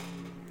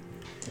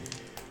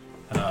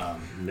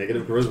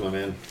 Negative charisma,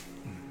 man.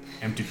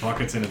 Empty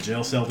buckets in a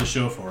jail cell to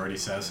show for it, he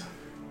says.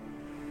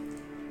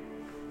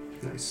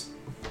 Nice.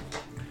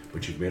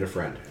 But you've made a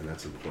friend, and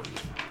that's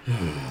important.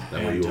 That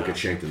way you won't get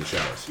shanked in the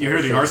showers. You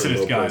hear the Friends in arsonist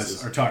low guys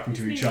places. are talking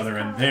to each other,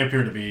 and they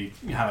appear to be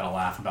having a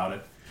laugh about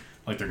it.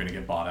 Like they're going to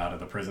get bought out of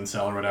the prison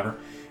cell or whatever.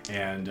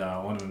 And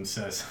one of them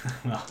says,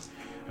 well,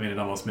 I mean, it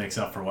almost makes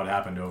up for what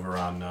happened over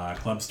on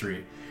Club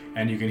Street.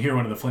 And you can hear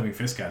one of the Flaming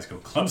Fist guys go,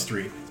 Club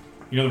Street?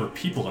 You know there were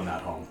people in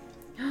that home.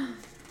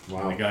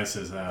 Wow. And the guy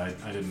says, I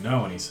didn't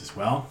know. And he says,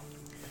 well,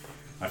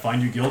 I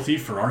find you guilty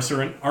for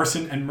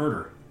arson and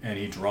murder. And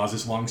he draws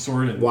his long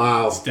sword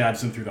and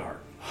stabs him through the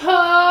heart.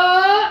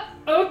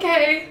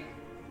 Okay.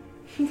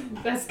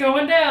 That's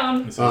going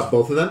down. This is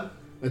Both of them?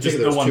 I take just it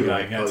the there's one two,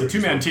 guy. right? Yeah, Oh, it's a there's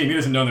two-man just team. He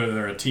doesn't know that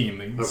they're a team.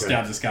 He Okay.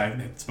 stabs this guy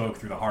that spoke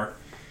through the heart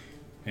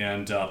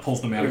and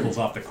pulls the manacles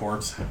off the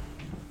corpse.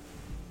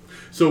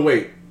 So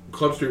wait,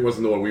 Club Street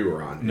wasn't the one we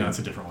were on? No, it's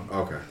a different one.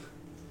 Okay.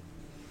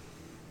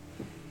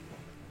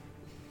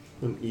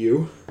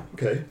 You?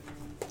 Okay.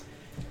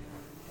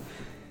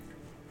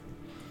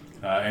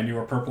 And you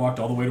are perp walked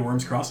all the way to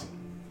Worms Crossing.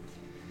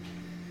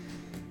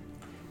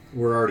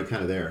 We're already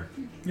kind of there.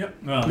 Yep.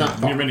 Well, Not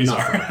your far, minis not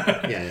are.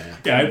 far. Yeah.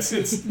 Yeah, it's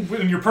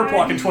when you're perp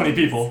walking 20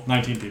 people,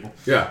 19 people.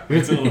 Yeah.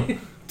 It's a little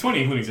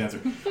 20 including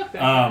Zanzer.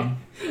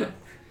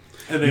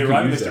 And they You arrive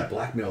can in use this that.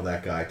 Blackmail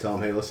that guy. Tell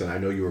him, hey, listen, I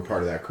know you were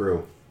part of that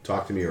crew.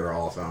 Talk to me or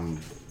else I'm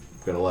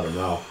going to let him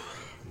know.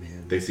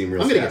 Man. They seem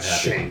real I'm going to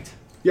stab get happy. shanked.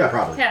 Yeah,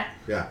 probably. Yeah.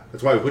 Yeah.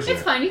 That's why we push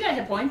It's it. fine. You got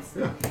hit points.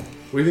 Yeah. What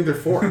do you think they're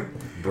for?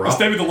 Bro. I'll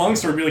stab you with the long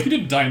sword and be like, you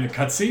didn't die in the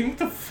cutscene. What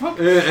the fuck?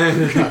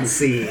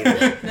 Cutscene.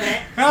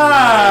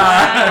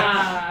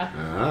 Ah.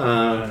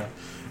 Ah.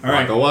 All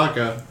right. Waka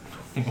waka.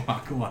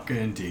 Waka waka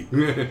indeed.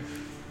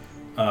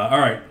 All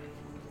right.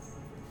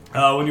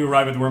 When you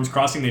arrive at the Worms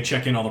Crossing, they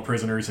check in all the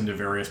prisoners into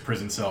various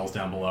prison cells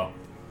down below.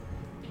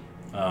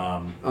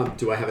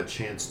 Do I have a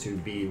chance to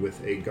be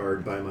with a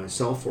guard by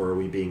myself, or are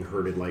we being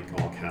herded like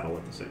all cattle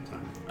at the same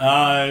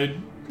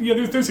time?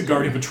 Yeah, there's a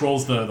guard who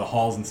patrols the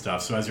halls and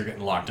stuff, so as you're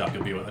getting locked up,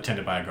 you'll be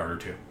attended by a guard or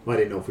two. Well, I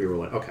didn't know if we were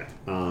like, okay.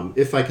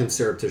 If I can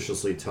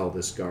surreptitiously tell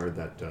this guard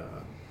that,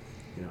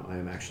 I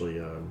am actually,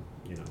 I'm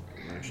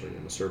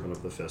a servant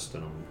of the Fist,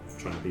 and I'm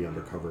trying to be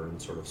undercover and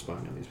sort of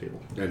spying on these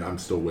people. And I'm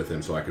still with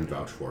him, so I can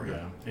vouch for him.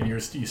 Yeah. And you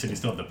said you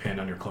still have the pin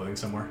on your clothing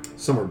somewhere?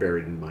 Somewhere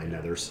buried in my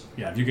nethers.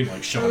 Yeah, if you could,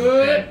 show him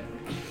the pin.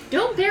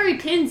 Don't bury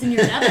pins in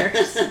your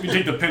nethers. You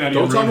take the pin out of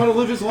Don't your tell him how rune. to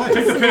live his life.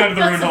 Take the pin out of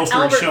the rune holster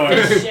and show Albert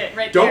it. Fish shit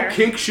right Don't there.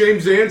 kink shame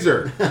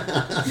Zanzer.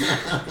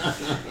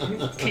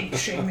 King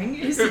shaming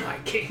is my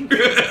king.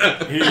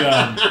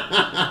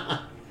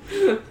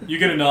 You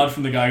get a nod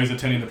from the guy who's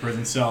attending the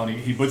prison cell, and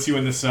he puts you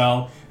in the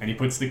cell, and he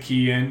puts the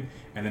key in,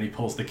 and then he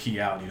pulls the key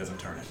out, and he doesn't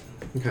turn it.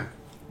 Okay.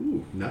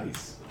 Ooh,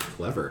 nice.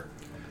 Clever.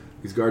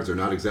 These guards are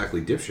not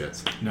exactly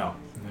dipshits. No,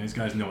 these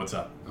guys know what's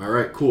up. All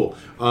right, cool.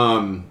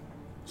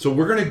 So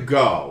we're going to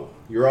go.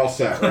 You're all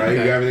set, right? You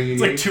got everything you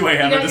It's need? like 2 a.m.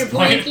 You at got this your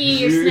point. blankie,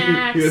 your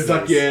snacks. You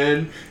tuck you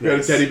in. You got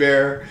a teddy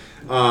bear.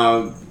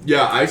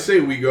 Yeah, I say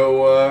we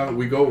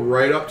go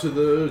right up to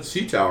the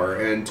sea tower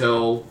and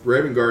tell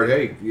Raven Guard,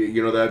 hey,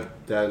 you know that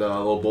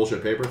little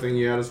bullshit paper thing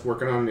you had us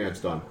working on? Yeah,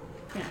 it's done.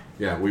 Yeah.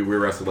 Yeah, we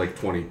arrested like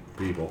 20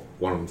 people.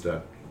 One of them's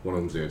dead. One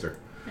of them's the answer.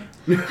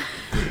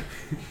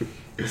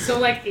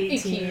 So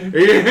 18.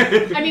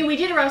 I mean, we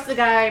did arrest the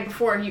guy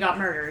before he got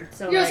murdered,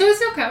 so Yeah, like, so it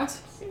still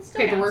counts. it still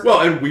Paperwork.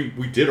 Well, and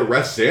we did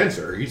arrest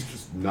Zanzer. He's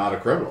just not a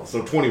criminal.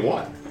 So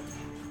 21.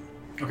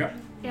 Okay. counts.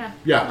 Yeah.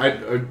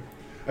 Yeah,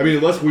 I mean,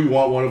 unless we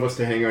want one of us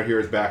to hang out here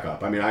as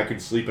backup. I mean, I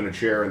could sleep in a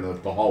chair in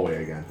the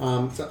hallway again.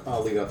 So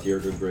I'll leave it up to your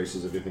good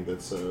graces if you think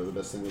that's the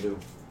best thing to do.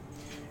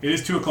 It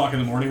is 2 o'clock in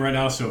the morning right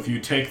now, so if you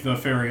take the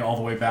ferry all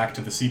the way back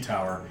to the sea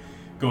tower,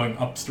 going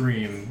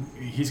upstream,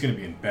 he's going to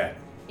be in bed.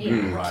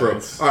 Yeah. Right.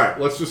 True. All right,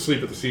 let's just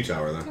sleep at the sea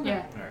tower then.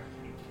 Yeah. All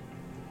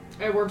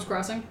right. At Worms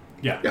Crossing?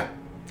 Yeah. Yeah.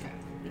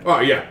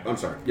 Oh, yeah. I'm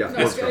sorry. Yeah. No,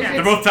 let's it's- go. it's-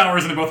 They're both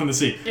towers and they're both in the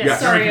sea. Yeah. Yeah.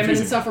 Sorry, I'm an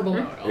confusing. insufferable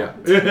know-it-all.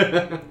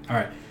 Yeah. All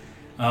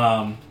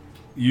right.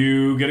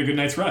 You get a good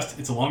night's rest.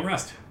 It's a long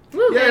rest.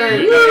 Woo!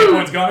 Yay!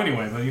 Everyone's gone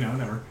anyway, but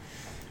whatever.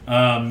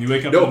 You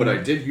wake up. No, in the but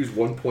I did use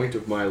 1 point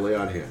of my lay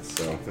on hands,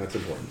 so that's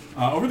important.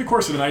 Over the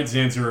course of the night,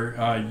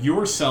 Zanzer,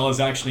 your cell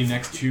is actually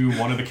next to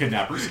one of the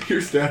kidnappers.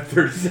 You're stabbed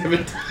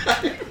 37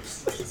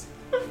 times.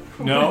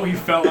 No, he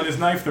fell on his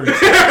knife 30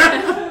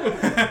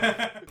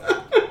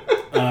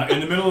 In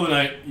the middle of the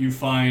night, you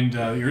find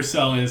your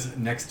cell is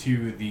next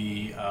to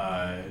the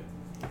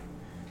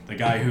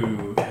guy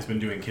who has been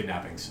doing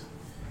kidnappings.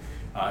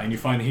 And you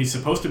find that he's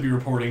supposed to be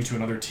reporting to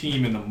another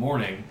team in the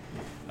morning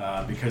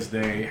because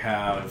they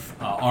have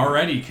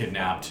already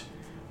kidnapped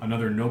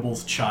another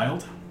noble's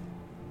child.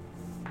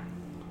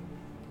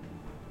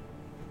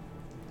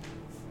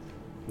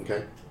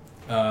 Okay.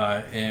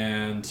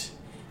 And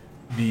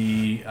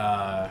the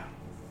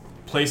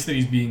place that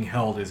he's being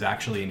held is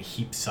actually in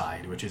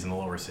Heapside, which is in the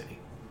lower city.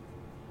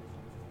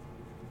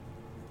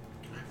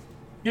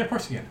 Yeah, of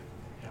course you can.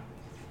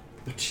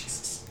 Oh,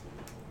 Jesus.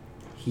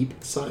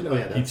 Heap side? Oh,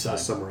 yeah, that's Heapside.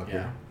 somewhere up Yeah.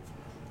 here.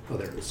 Oh,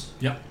 there it is.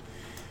 Yep.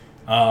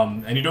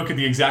 And you don't get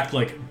the exact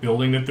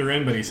building that they're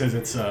in, but he says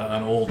it's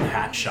an old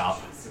hat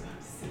shop.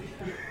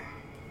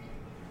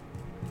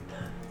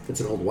 It's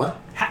an old what?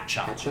 Hat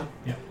shop. Hat shop?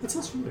 Yeah. That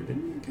sounds familiar,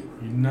 didn't you?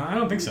 Okay. No, I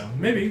don't think so.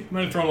 Maybe. You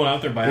might have thrown one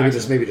out there by Maybe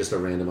accident. just a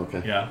random,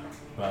 okay. Yeah,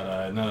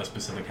 but not a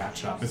specific hat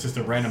shop. It's just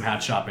a random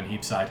hat shop in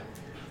Heapside.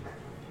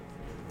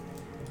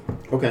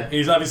 Okay.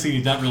 He's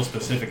not real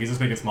specific. He's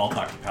just making small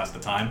talk to pass the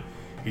time.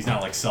 He's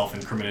not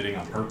self-incriminating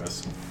on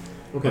purpose.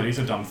 But Okay. he's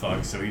a dumb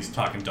thug, so he's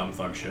talking dumb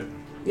thug shit.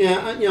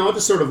 Yeah, I'll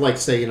just sort of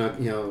say,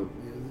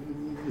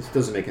 this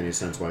doesn't make any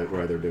sense why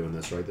they're doing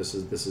this, right? This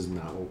is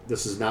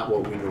not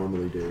what we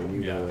normally do, and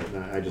you know it. And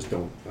I don't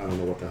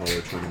know what the hell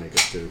they're trying to make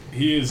us do.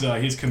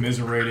 He's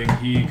commiserating.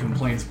 He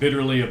complains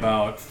bitterly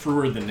about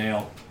Fruard the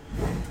Nail.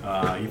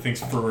 He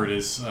thinks Fruard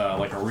is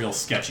like a real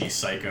sketchy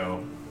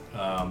psycho.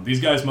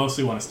 These guys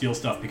mostly want to steal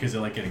stuff because they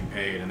like getting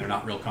paid, and they're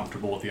not real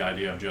comfortable with the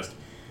idea of just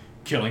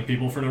killing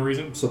people for no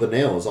reason. So the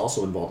nail is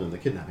also involved in the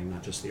kidnapping,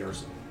 not just the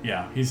arson.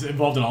 Yeah, he's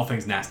involved in all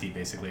things nasty,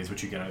 basically, is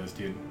what you get out of this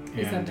dude.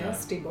 He's And, a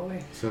nasty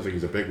boy. Sounds like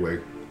he's a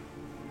bigwig.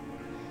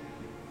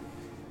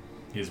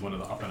 he's one of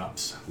the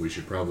up-and-ups. We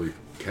should probably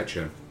catch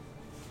him.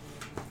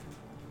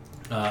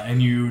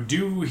 And you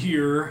do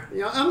hear...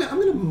 Yeah, I'm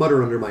gonna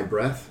mutter under my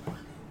breath,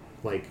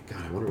 like,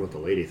 God, I wonder what the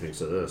lady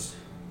thinks of this.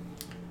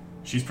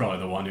 She's probably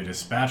the one who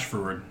dispatched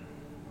Fruard.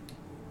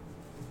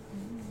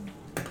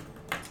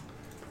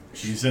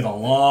 She's at a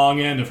long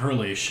end of her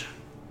leash.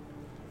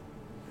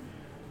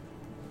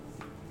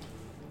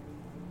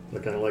 I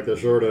kind of like the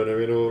short end,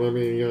 if you know what I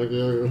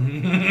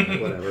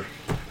mean.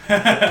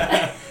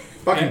 Whatever.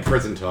 Fucking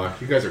prison talk.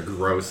 You guys are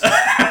gross.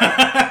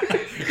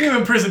 He's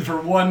in prison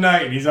for one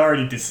night and he's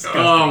already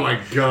disgusting. Oh my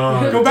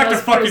god. Go back to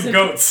Does fucking prison-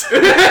 goats.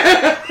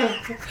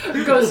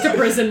 Goes to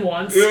prison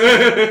once.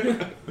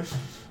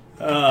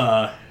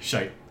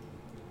 Shite.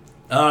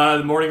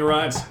 The morning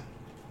arrives.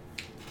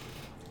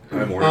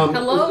 Hi, morning.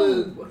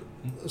 Hello.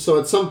 So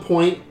at some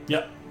point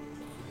Yep.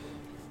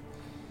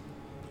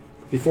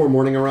 before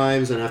morning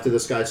arrives, and after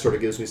this guy sort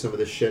of gives me some of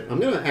this shit, I'm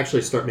gonna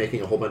actually start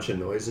making a whole bunch of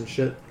noise and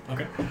shit.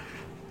 Okay.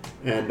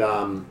 And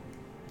I'm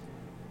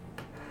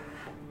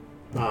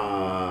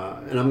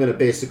gonna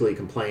basically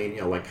complain,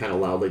 like kind of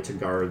loudly to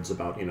guards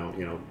about,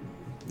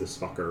 this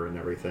fucker and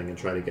everything, and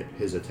try to get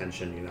his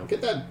attention.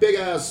 Get that big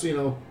ass,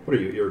 what are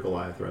you? You're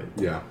Goliath, right?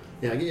 Yeah.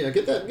 Yeah.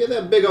 Get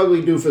that big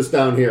ugly doofus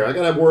down here. I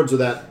gotta have words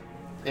with that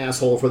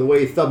asshole for the way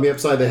he thumbed me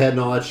upside the head and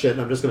all that shit.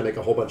 And I'm just gonna make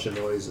a whole bunch of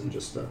noise and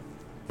just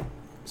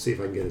see if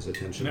I can get his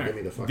attention. All Get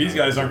me the right. fuck. These out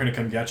guys of aren't going to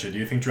come get you. Do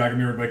you think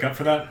Dragomir would wake up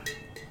for that?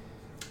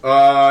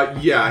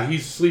 Yeah,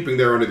 he's sleeping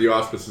there under the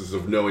auspices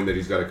of knowing that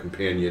he's got a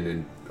companion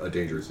in a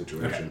dangerous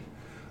situation.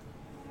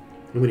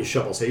 And when he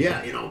shovels, say,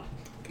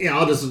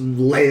 I'll just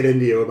lay it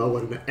into you about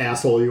what an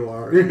asshole you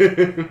are.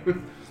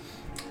 Good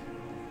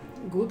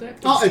acting.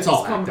 Oh, it's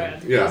all combat.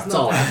 acting. Yeah. It's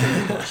all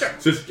acting.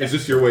 Is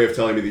this your way of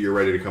telling me that you're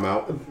ready to come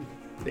out?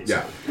 Yeah.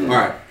 Basically. All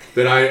right.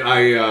 Then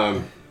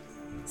I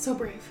So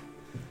brave.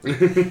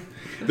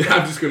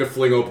 I'm just going to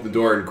fling open the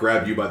door and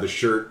grab you by the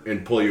shirt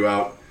and pull you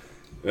out.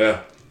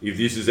 Yeah. If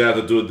this is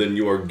attitude, then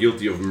you are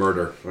guilty of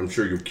murder. I'm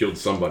sure you've killed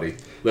somebody.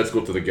 Let's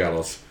go to the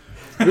gallows.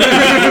 What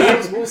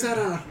was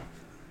that?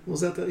 What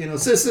was that?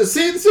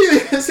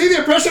 See the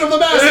impression of the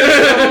master.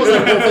 What was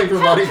that whole thing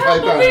from Monty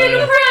Python?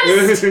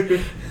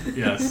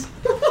 Yes.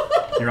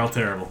 You're all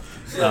terrible.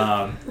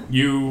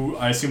 You,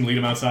 I assume, lead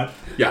him outside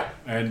Yeah.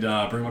 and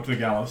bring him up to the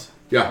gallows.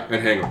 Yeah,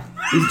 and hang him.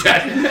 He's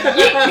dead.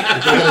 I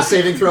got a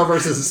saving throw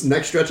versus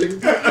neck stretching.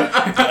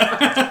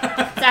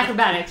 It's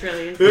acrobatics,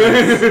 really.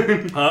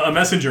 A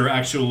messenger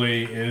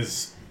actually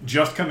is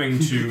just coming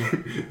to.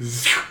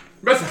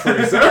 Message for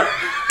you, sir.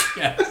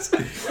 Yes.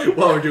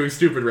 While we're doing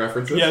stupid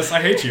references. Yes,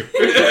 I hate you.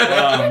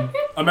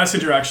 A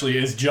messenger actually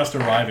is just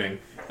arriving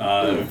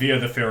via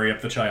the ferry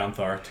up the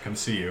Chionthar to come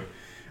see you.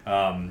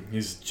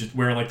 He's just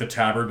wearing like the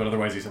tabard, but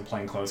otherwise he's in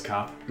plainclothes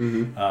cop.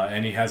 Mm-hmm.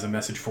 And he has a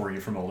message for you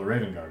from Older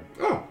Ravengard.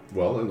 Oh,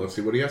 well, then let's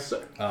see what he has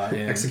to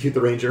say. Execute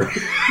the ranger.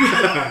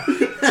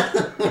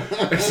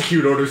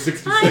 Execute Order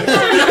 66.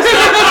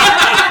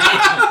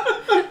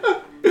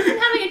 I'm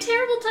having a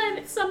terrible time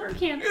at summer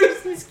camp.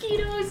 There's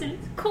mosquitoes and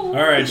it's cold.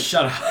 All right,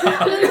 shut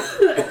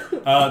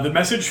up. The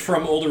message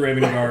from Older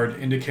Ravengard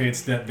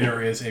indicates that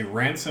there is a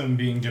ransom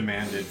being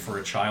demanded for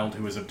a child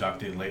who was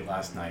abducted late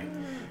last night.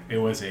 It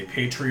was a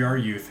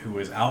patriarch youth who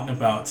was out and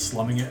about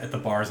slumming it at the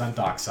bars on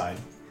Dockside.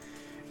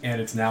 And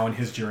it's now in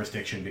his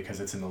jurisdiction because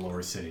it's in the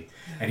lower city.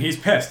 And he's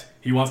pissed.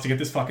 He wants to get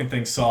this fucking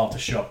thing solved to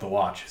show up the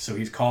watch. So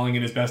he's calling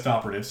in his best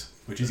operatives,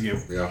 which is you,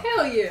 Yeah.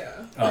 Hell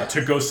yeah.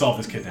 to go solve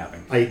this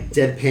kidnapping. I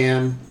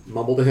deadpan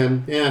mumble to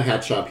him. Yeah,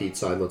 hat shop heat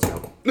side. Let's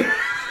go.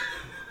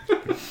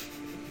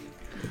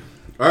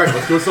 All right,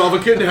 let's go solve a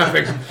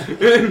kidnapping.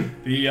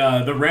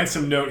 The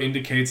ransom note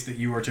indicates that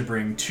you are to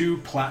bring 2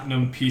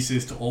 platinum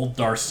pieces to old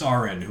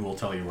Darsarin, who will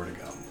tell you where to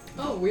go.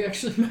 Oh, we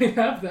actually might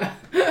have that.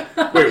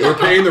 Wait, we're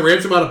paying the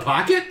ransom out of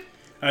pocket?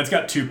 It's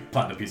got 2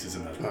 platinum pieces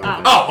in it.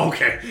 Oh,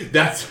 okay.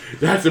 That's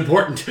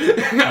important.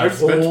 I've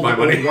spent my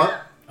money.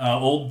 What?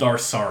 Old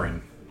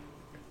Darsarin.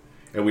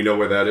 And we know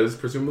where that is,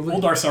 presumably?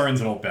 Old Darsarin's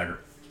an old beggar.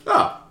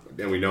 Oh,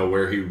 and we know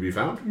where he would be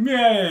found?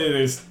 Yeah,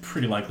 it's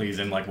pretty likely he's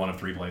in like one of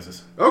 3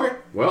 places. Okay.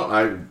 Well,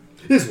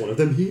 Is one of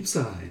them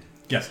heapside?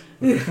 Yes.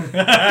 The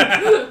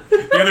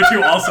other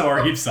 2 also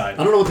are heapside.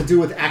 I don't know what to do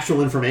with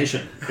actual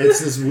information.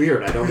 It's just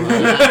weird. I don't know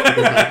how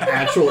to have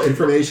actual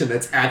information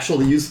that's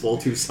actually useful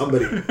to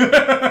somebody.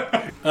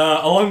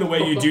 Along the way,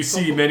 you do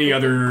see many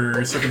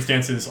other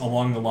circumstances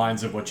along the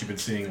lines of what you've been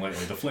seeing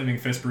lately. The Flaming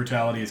Fist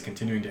brutality is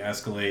continuing to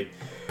escalate.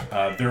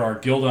 There are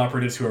guild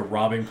operatives who are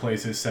robbing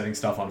places, setting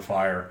stuff on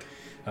fire.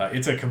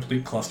 It's a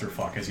complete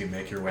clusterfuck as you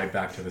make your way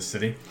back to the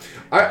city.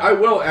 I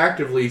will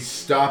actively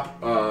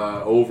stop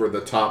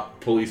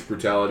over-the-top police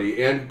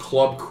brutality and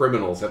club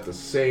criminals at the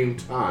same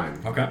time,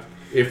 Okay.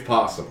 if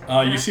possible.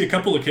 You see a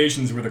couple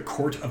occasions where the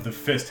Court of the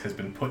Fist has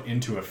been put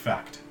into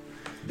effect.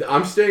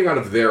 I'm staying out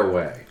of their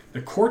way.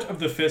 The Court of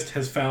the Fist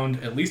has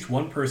found at least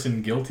one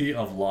person guilty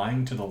of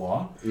lying to the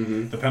law,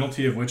 the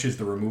penalty of which is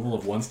the removal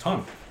of one's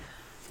tongue.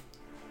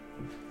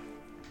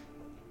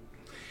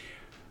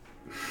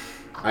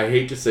 I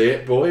hate to say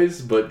it,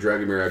 boys, but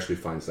Dragomir actually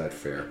finds that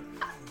fair.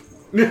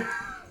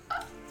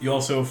 You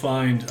also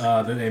find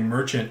that a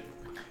merchant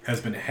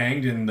has been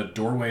hanged in the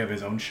doorway of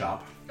his own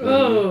shop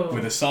Oh.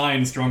 with a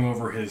sign strung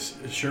over his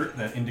shirt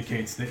that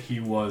indicates that he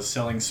was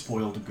selling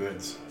spoiled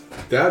goods.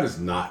 That is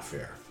not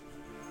fair.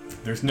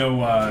 There's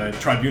no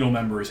tribunal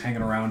members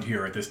hanging around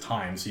here at this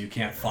time, so you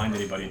can't find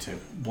anybody to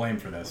blame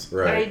for this.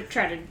 Right. I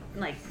try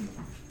to,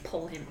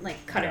 pull him,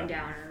 cut him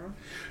down or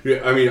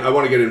Yeah, I mean, I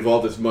want to get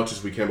involved as much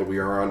as we can, but we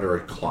are under a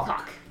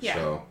clock. Yeah.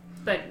 So,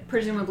 But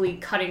presumably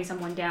cutting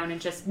someone down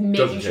and just Doesn't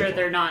making take sure long.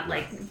 they're not,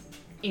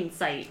 in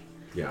sight.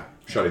 yeah.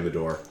 Shutting the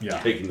door. Yeah.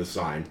 Taking the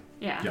sign.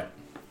 Yeah. Yep.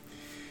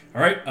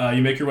 All right,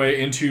 you make your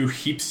way into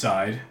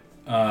Heapside.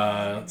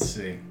 Let's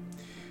see.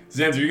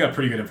 Zanzer, you got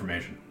pretty good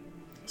information.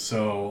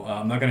 So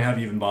I'm not going to have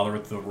you even bother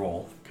with the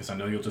roll, because I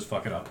know you'll just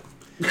fuck it up.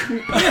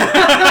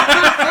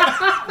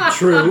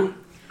 True.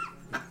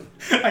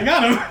 I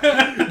got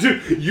him!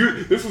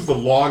 Dude, this was the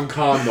long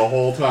con the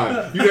whole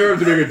time. You never have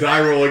to make a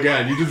die roll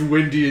again. You just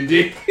win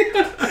D&D.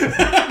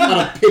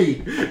 Out of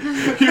pity.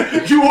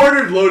 You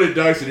ordered loaded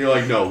dice, and you're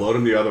like, no, load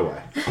them the other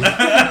way.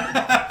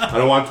 I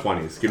don't want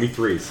 20s. Give me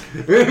 3s.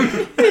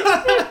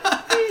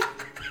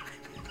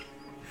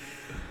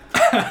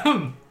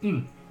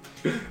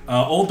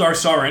 Old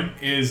Darsarin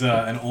is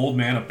an old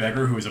man, a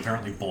beggar, who is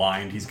apparently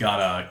blind. He's got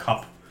a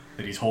cup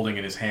that he's holding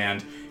in his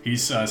hand.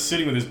 He's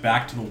sitting with his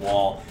back to the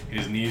wall,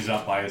 his knees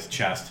up by his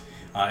chest,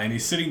 and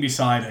he's sitting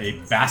beside a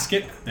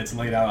basket that's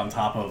laid out on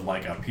top of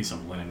like a piece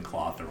of linen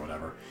cloth or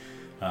whatever.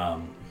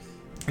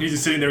 He's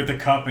just sitting there with the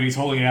cup, and he's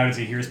holding it out as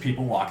he hears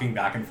people walking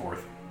back and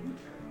forth.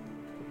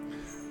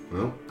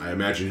 Well, I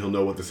imagine he'll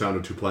know what the sound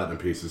of 2 platinum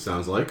pieces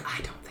sounds like.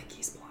 I don't think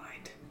he's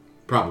blind.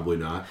 Probably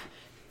not.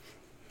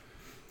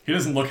 He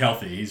doesn't look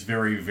healthy. He's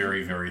very,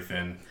 very, very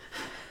thin.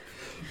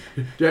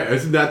 Yeah,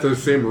 isn't that the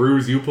same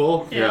ruse you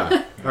pull?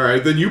 Yeah. All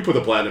right, then you put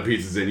the platinum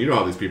pieces in. You know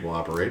how these people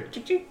operate.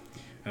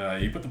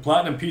 You put the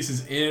platinum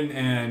pieces in,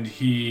 and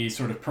he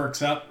sort of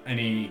perks up, and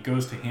he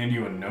goes to hand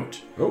you a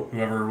note. Oh.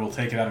 Whoever will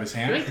take it out of his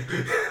hand.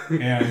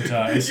 And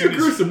as You soon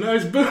grew as, some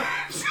nice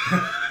boobs.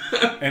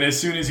 and as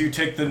soon as you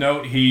take the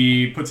note,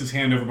 he puts his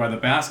hand over by the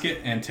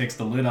basket and takes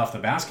the lid off the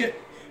basket,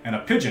 and a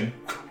pigeon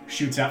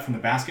shoots out from the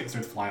basket and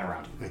starts flying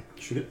around. Wait,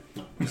 shoot it.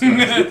 No.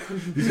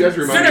 These guys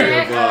remind me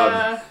of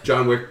Center,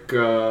 John Wick,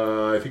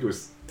 I think it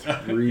was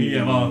 3.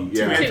 Yeah, well,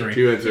 2 and 3.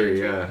 2 and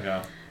 3,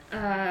 yeah.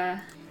 Yeah.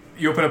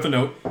 You open up the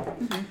note,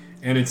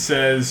 and it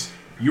says,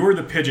 "You're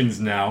the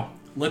pigeons now.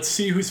 Let's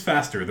see who's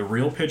faster, the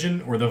real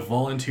pigeon or the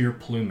volunteer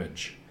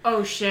plumage.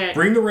 Oh shit.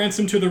 Bring the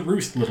ransom to the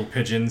roost, little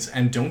pigeons,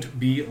 and don't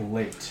be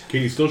late."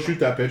 Can you still shoot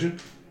that pigeon?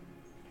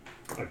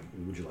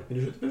 Would you like me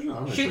to shoot the pigeon? I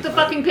don't know. Shoot the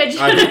fucking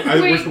pigeon. Wait,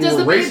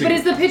 we're racing. but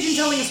is the pigeon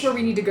telling us where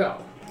we need to go?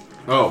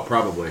 Oh,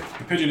 probably.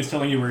 The pigeon is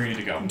telling you where you need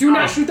to go. Do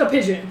not shoot the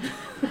pigeon.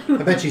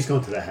 I bet she's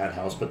going to the hat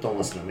house, but don't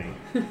listen to me.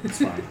 It's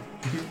fine.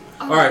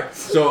 All right,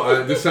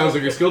 so this sounds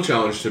like a skill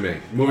challenge to me.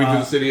 Moving through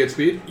the city at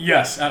speed?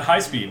 Yes, at high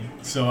speed.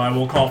 So I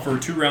will call for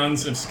 2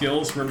 rounds of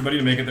skills for everybody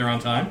to make it there on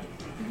time.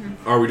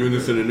 Are we doing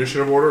this in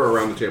initiative order or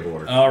around the table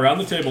order? Around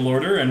the table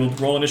order, and we'll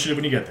roll initiative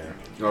when you get there.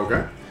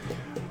 Okay.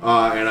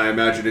 And I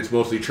imagine it's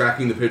mostly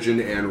tracking the pigeon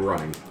and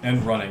running.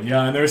 And running,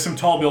 yeah. And there's some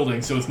tall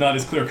buildings, so it's not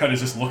as clear cut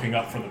as just looking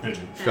up for the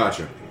pigeon.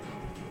 Gotcha.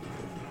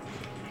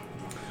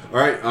 All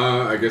right,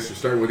 I guess you're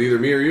starting with either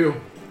me or you.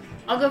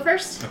 I'll go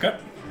first. Okay.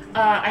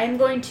 I am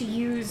going to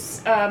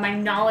use my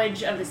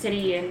knowledge of the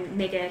city and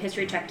make a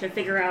history check to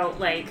figure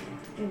out, like,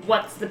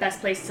 what's the best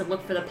place to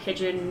look for the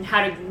pigeon,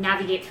 how to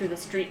navigate through the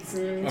streets,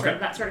 and sort of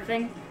that sort of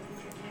thing.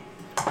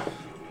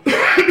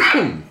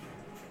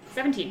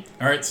 17.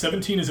 All right,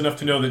 17 is enough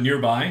to know that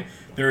nearby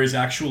there is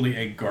actually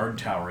a guard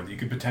tower that you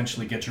could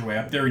potentially get your way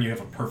up there, and you have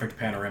a perfect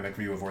panoramic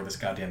view of where this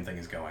goddamn thing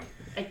is going.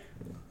 I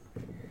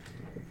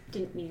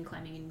didn't mean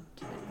climbing into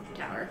the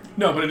tower.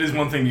 No, but it is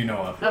one thing you know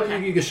of.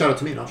 Okay. You can shout it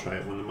to me and I'll try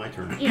it when it's my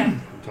turn. Yeah.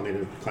 Tell me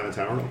to climb a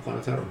tower, I'll climb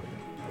a tower.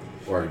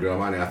 Or I could do it on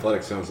mine.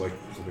 Athletics sounds like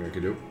something I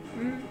could do.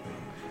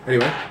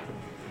 Anyway,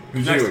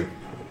 Who's next? continuing.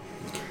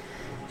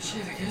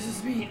 Shit, I guess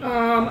it's me.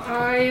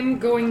 I'm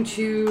going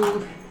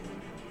to...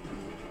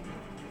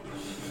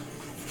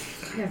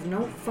 I have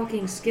no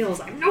fucking skills.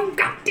 I have no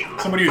goddamn...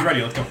 Somebody who's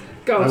ready, let's go.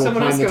 Go, I will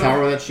someone else climb the go.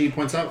 tower that she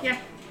points out? Yeah.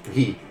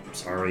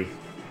 Sorry.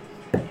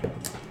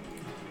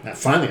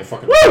 Finally a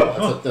fucking...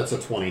 Woo! That's a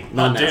 20.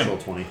 Non-natural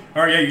 20.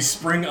 All right, yeah, you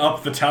spring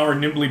up the tower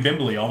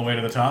nimbly-bimbly all the way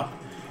to the top.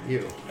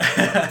 Ew.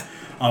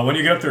 When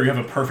you get up there, you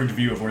have a perfect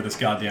view of where this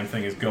goddamn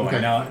thing is going.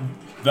 Okay. Now,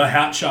 the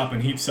hat shop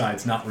in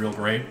Heapside's not real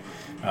great.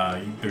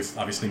 There's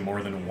obviously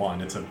more than one.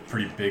 It's a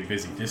pretty big,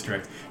 busy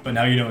district. But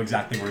now you know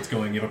exactly where it's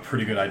going. You have a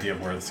pretty good idea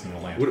of where this is going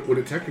to land. Would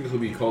it technically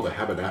be called a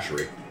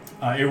haberdashery?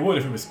 It would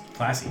if it was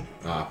classy.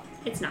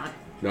 It's not.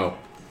 No.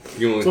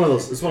 You only, It's one of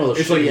those. It's one of those.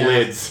 it's like shitty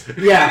lids.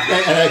 Yeah,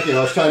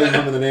 I was trying to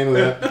remember the name of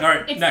that. All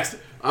right, next.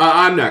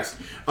 I'm next.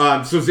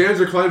 So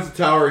Zanzer climbs the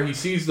tower. He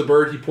sees the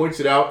bird. He points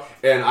it out,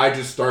 and I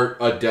just start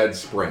a dead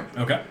sprint.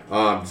 Okay.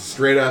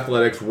 Straight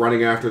athletics,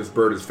 running after this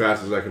bird as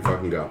fast as I can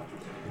fucking go.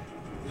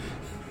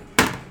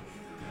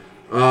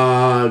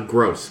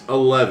 Gross.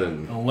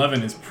 11.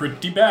 11 is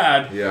pretty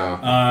bad.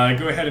 Yeah.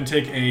 Go ahead and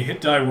take a hit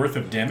die worth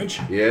of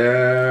damage.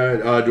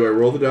 Yeah. Do I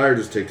roll the die or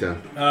just take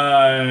 10?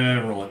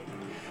 Roll it.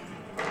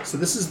 So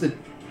this is the...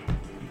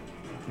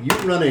 You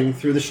running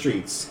through the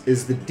streets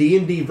is the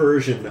D&D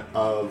version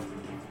of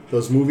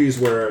those movies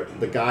where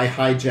the guy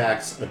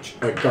hijacks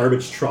a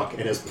garbage truck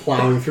and is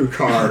plowing through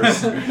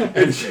cars. And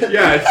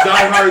Yeah, it's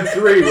Die Hard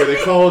 3 where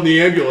they call in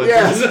the ambulance.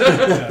 Yes.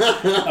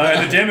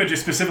 And the damage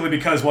is specifically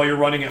because while you're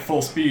running at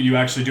full speed, you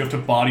actually do have to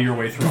body your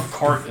way through a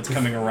cart that's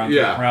coming around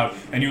Yeah. the crowd,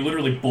 and you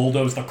literally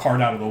bulldoze the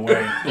cart out of the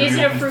way. Is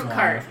it a fruit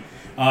cart?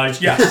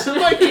 Yes. Is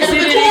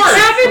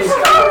it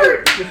a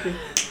cart?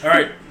 All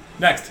right,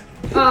 next.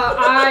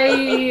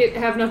 I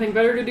have nothing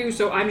better to do,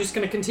 so I'm just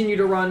going to continue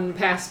to run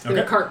past the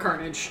Okay. cart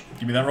carnage.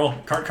 Give me that roll.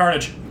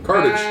 Carnage.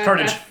 Carthage.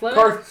 Carnage.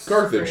 Athletics?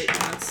 Carthage. Great,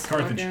 that's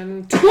Carthage.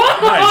 fucking-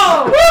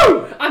 Whoa!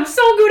 Woo! I'm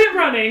so good at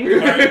running.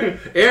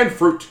 And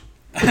fruit.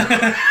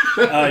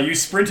 You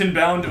sprint and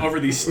bound over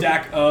the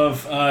stack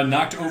of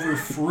knocked over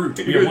fruit.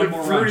 We You're have the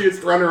one more round.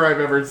 fruitiest runner I've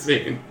ever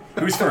seen.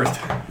 Who's first?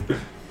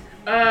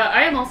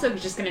 I am also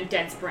just gonna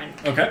dead sprint.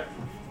 Okay.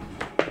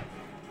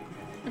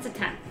 That's a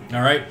 10.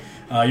 All right.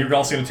 You're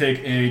also going to take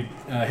a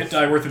hit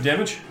die worth of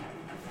damage.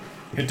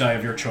 Hit die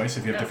of your choice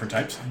if you have Yep. different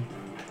types.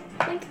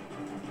 Think.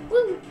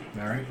 Woo!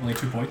 All right. Only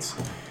 2 points.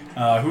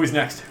 Who is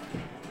next?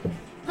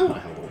 I want to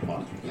have a little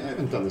fun. Yeah, I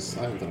haven't done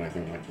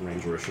anything like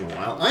range rush in a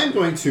while. I am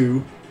going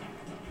to.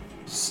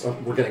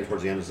 We're getting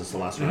towards the end. Is this the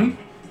last round?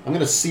 I'm going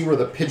to see where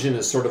the pigeon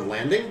is sort of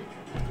landing.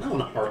 And I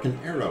want to arc an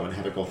arrow and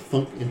have it go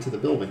thump into the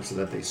building so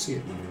that they see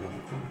it when they're around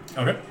the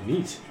corner. Okay.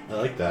 Neat. I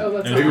like that. Oh,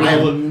 that's Maybe Maybe awesome. I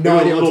have a little, no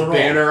idea what to little roll.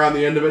 banner on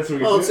the end of it so we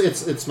can Well, see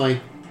it. it's my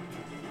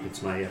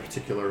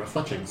particular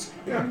fletchings.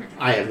 Yeah.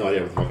 I have no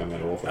idea what the fuck I'm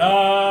going to roll for.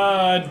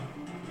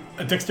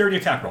 A dexterity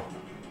attack roll.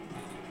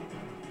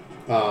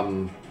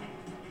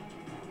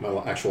 My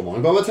actual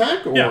longbow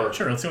attack, or Yeah,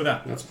 sure. Let's go with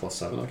that. that's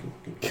 +7. I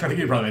I think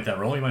you probably make that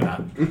roll. You might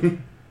not.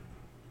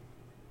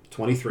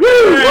 23.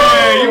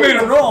 Hey, you made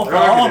a roll,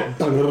 Paul. Rocket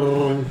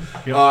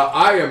it.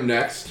 I am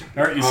next.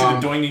 All right. You see the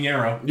doinging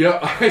arrow. Yeah,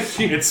 I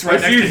see. It's right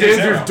I see next to his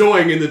Xander's arrow.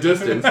 doing in the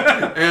distance,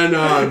 and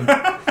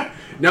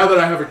now that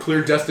I have a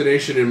clear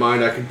destination in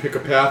mind, I can pick a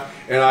path,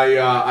 and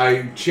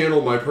I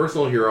channel my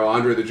personal hero,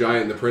 Andre the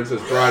Giant, and the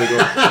Princess Bride, and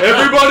go,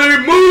 "Everybody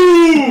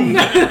move!"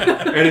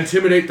 and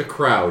intimidate the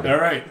crowd. All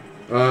right.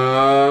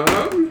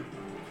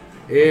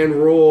 And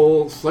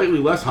roll slightly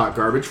less hot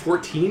garbage.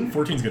 14.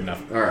 14's good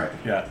enough. All right.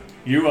 Yeah.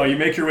 You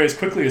make your way as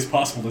quickly as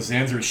possible to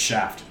Zanzer's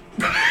shaft.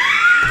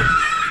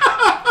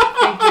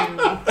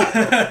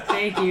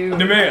 Thank you.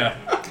 Nemea.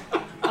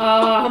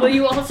 Will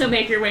you also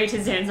make your way to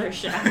Zanzar's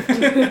shaft?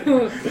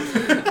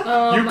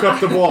 You cut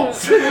the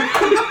balls.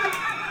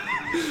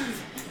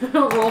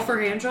 Roll for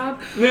hand job.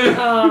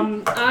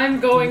 I'm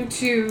going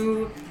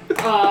to.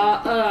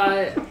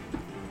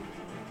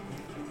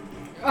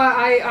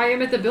 I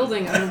am at the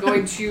building. I'm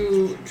going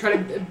to try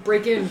to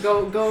break in.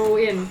 Go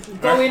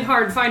in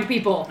hard. Find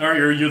people. All right.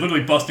 You're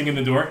literally busting in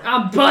the door.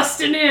 I'm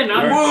busting in.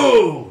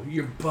 Whoa,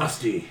 you're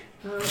busty.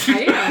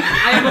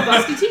 I am a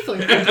busty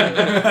tiefling. Thank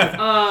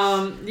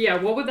you. Yeah.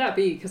 What would that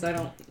be? Because I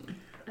don't.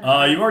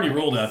 You already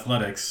rolled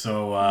athletics,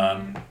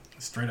 so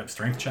straight up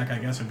strength check, I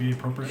guess, would be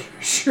appropriate.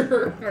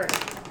 Sure.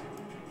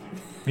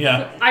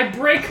 Yeah. I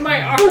break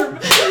my arm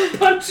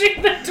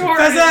punching the door.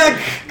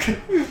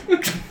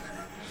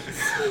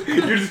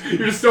 You're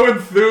just so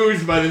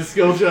enthused by the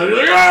skill check. You're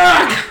like,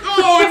 ah!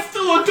 Oh, it's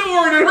still a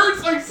door and it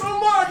hurts like so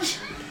much.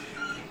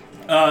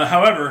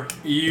 However,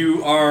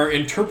 you are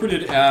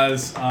interpreted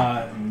as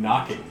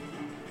knocking.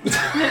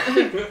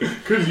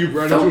 Because you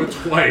run into it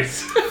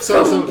twice.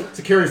 So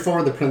to carry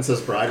forward the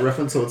Princess Bride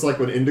reference, so it's like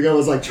when Indigo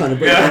was like trying to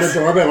break down Yes. the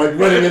door by like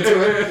running into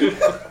it.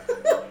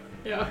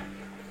 Yeah.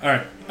 All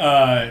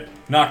right.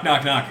 Knock,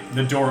 knock, knock.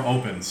 The door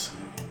opens.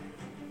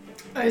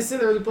 I sit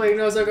there with a bloody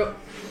nose. I go,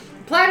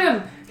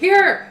 Platinum,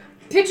 here,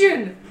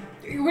 pigeon.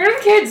 Where are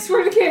the kids?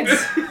 Where are the kids?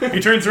 He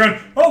turns around.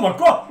 Oh my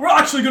god, we're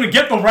actually gonna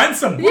get the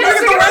ransom. We're Yes,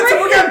 gonna get the ransom.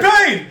 We're getting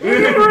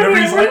paid.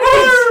 Everybody's like,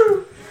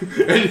 woo!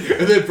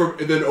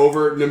 and then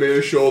over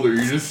Nemea's shoulder,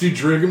 you just see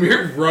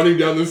Dragomir running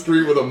down the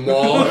street with a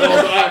maul.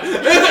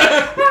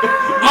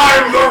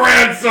 I'm the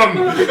ransom.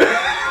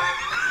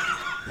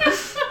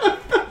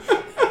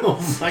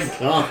 Oh my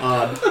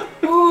god.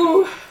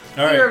 Ooh.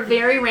 All right. You're a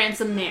very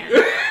ransom man.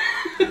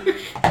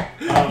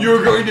 You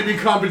are going to be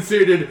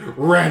compensated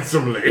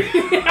ransomly.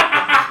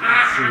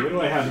 Let's see, what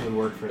do I have that would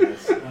work for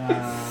this?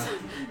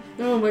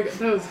 Oh my god,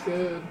 that was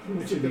good.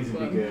 Which of these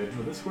would be good?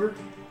 Will this work?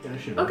 Yeah,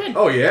 that should Oh, work. good.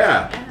 Oh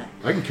yeah,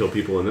 I can kill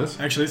people in this.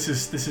 Actually, this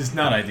is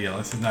not ideal.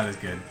 This is not as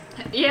good.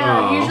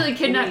 Yeah, Oh. usually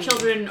kidnapped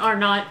children are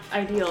not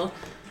ideal.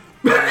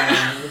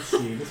 Let's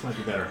see, this might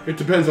be better. It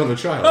depends on the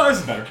child. Oh, this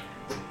is better.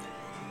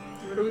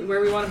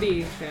 Where we want to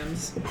be,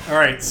 fans. All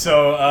right.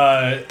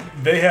 So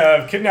they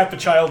have kidnapped the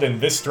child in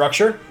this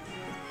structure.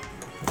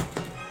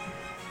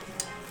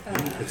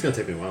 It's gonna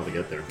take me a while to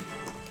get there.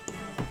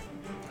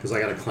 Because I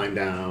gotta climb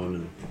down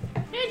and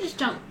Yeah, just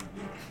jump.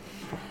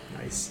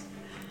 nice.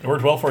 It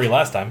worked well for you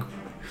last time.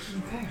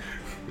 Okay.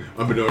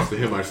 Unbeknownst to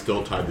him, I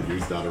still tied the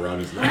noose down around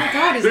his Oh neck. my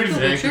god, is that He's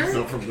the hanging Witcher?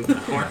 himself from the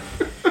tower.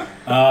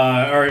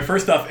 All right.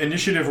 First off,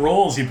 initiative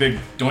rolls, you big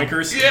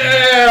doinkers.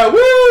 Yeah!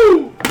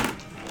 Woo!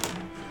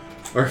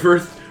 Our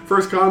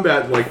first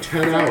combat in like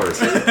 10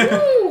 hours.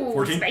 Ooh,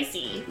 14?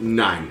 spicy.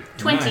 9.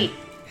 20.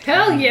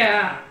 Hell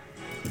yeah!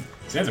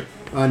 Zanzer.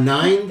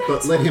 9,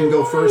 but let him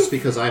go first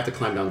because I have to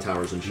climb down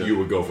towers and shit. You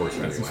would go first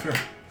That's anyway.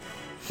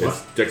 fair.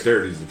 It's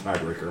dexterity is the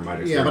tiebreaker. My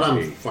dexterity Yeah, but I'm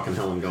is 8. fucking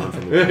hell and gone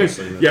from the first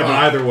thing. Yeah, but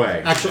either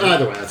way. Actually,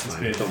 either way, that's fine.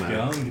 Okay, It don't matter.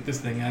 let me get this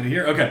thing out of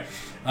here. Okay.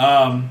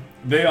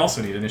 They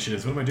also need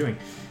initiatives. What am I doing?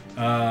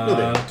 They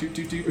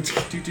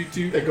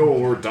go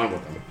when we're done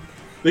with them.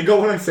 They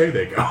go when I say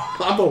they go.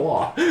 I'm the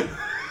law.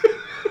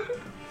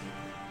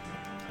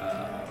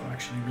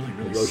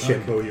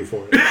 Rochambeau you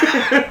for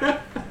it.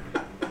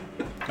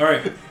 All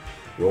right.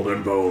 Roll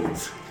them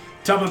bones.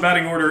 Top of the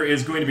batting order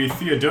is going to be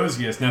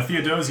Theodosius. Now,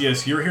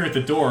 Theodosius, you're here at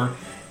the door.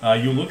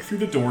 You look through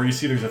the door. You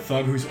see there's a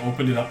thug who's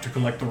opened it up to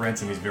collect the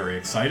ransom. He's very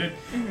excited.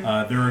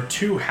 There are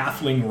two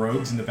halfling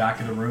rogues in the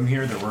back of the room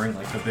here. They're wearing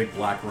like the big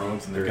black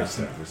robes, and they've got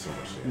some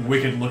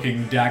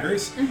wicked-looking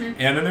daggers. And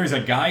then there's a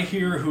guy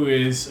here who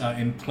is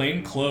in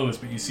plain clothes,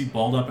 but you see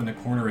balled up in the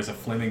corner is a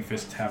flaming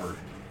fist tabard.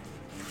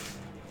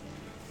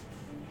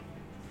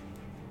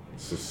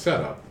 It's a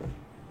setup.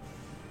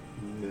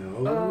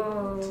 No.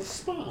 Oh. It's a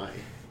spy.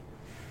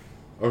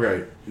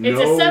 Okay.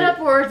 It's a setup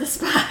or the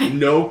spy.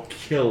 No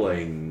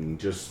killing,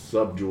 just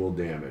subdual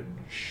damage.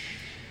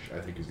 I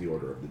think is the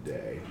order of the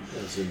day.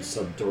 As in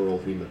subdural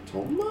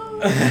hematoma?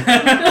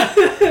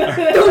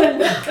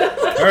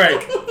 All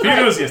right,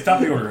 Theodosius, top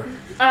of the order.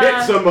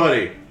 Hit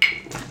somebody.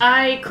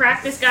 I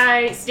crack this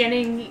guy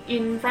standing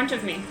in front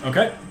of me.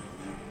 Okay.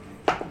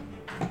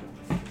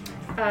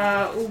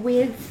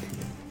 With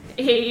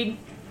a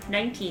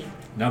 19.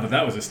 Now that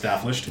that was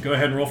established, go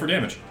ahead and roll for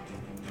damage.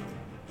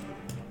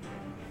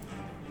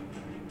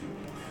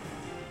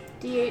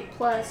 D8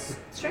 plus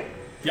strength.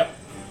 Yep.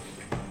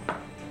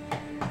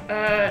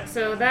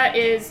 So that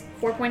is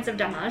 4 points of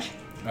damage.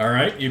 All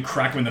right, you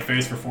crack him in the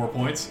face for 4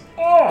 points.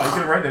 Oh, you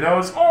get him right in the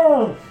nose.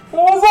 Oh,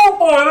 what was up,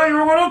 boy? I thought you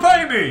were going to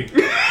pay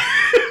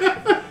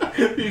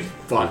me. These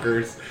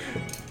fuckers.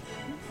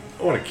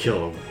 I want to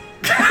kill them.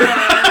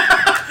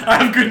 I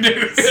have good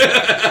news.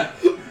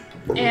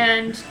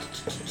 And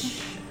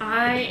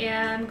I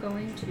am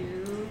going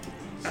to...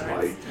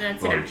 Smite.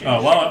 That's an action.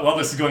 Oh, while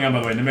this is going on, by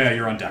the way, Nemea,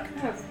 you're on deck.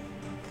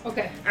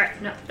 Okay.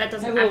 Alright, no, that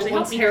doesn't I will actually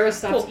help once me. Hera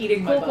stops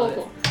eating my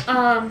cool.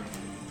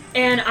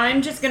 And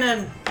I'm just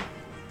gonna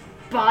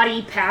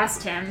body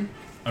past him.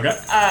 Okay.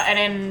 And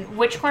in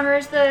which corner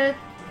is the,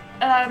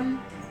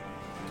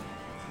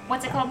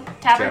 what's it called?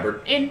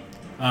 Tabard. In?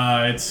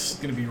 It's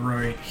going to be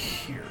right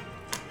here.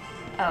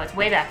 Oh, it's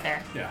way back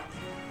there. Yeah.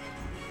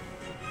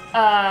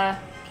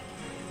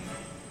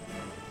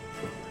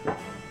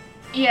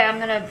 Yeah, I'm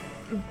gonna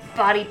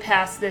body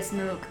past this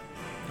mook.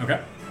 Okay.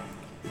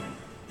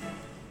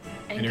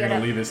 And And you're get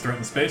going up. to leave his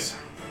threatened space?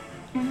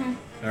 Mm-hmm.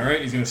 All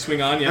right, he's going to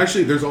swing on you.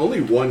 Actually, there's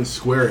only one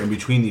square in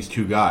between these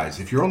two guys.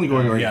 If you're only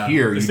going right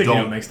here, this you thing,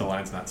 don't. makes the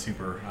lines not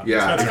super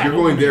obvious. Yeah, That's if okay. you're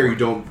going there, you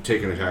don't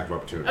take an attack of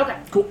opportunity. Okay.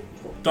 Cool.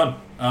 Done.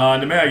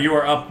 Nemea, you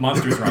are up.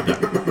 Monsters are on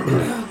deck.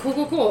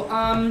 Cool.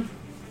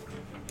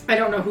 I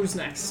don't know who's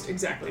next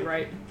exactly,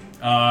 right?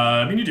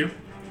 I mean, you do.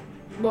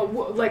 Well,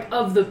 like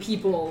of the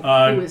people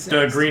who is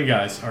The next. green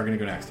guys are going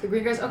to go next. The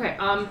green guys. Okay.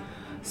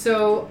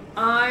 So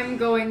I'm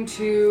going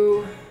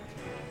to.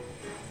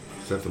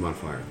 Set them on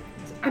fire.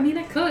 I mean,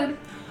 I could.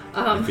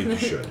 I think you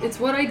should. It's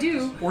what I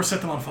do. Or set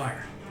them on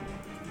fire.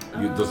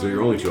 Those are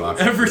your only two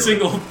options. Every really.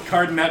 single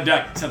card in that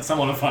deck sets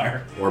someone on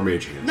fire. Or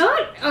mage hands.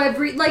 Not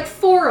every, like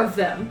 4 of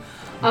them.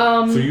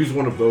 So use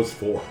one of those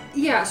 4.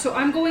 Yeah. So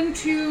I'm going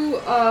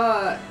to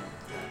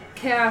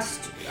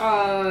cast.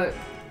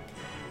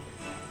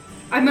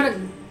 I'm gonna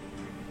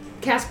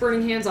cast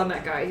Burning Hands on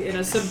that guy in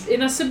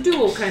a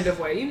subdual kind of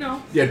way, you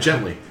know. Yeah,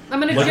 gently. I'm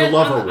gonna Like a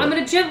lover I'm would.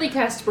 gonna gently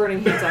cast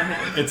Burning Hands on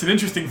him. It's an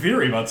interesting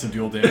theory about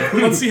subdual damage.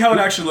 Let's see how it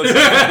actually looks.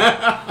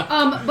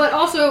 Like. But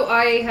also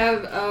I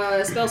have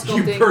spell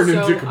sculpting, burn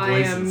into so I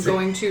am complacency.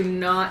 going to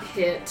not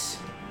hit.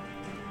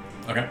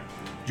 Okay. Do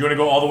you want to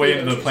go all the way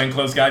into the Theo's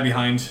plainclothes guy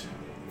behind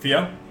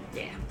Theo?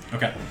 Yeah.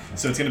 Okay.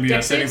 So it's going to be a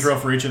Dex saving saves? throw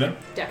for each of them.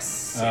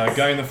 Dex.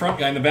 Guy in the front,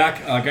 guy in the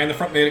back. Guy in the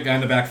front made it, guy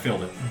in the back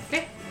filled it.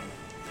 Okay.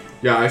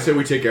 Yeah, I say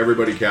we take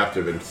everybody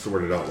captive and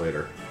sort it out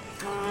later.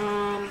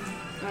 All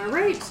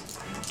right.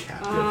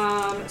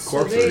 Captive. So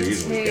Corpses they are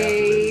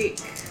easily take.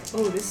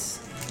 Oh, this.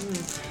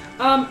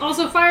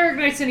 Also, fire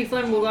ignites any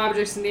flammable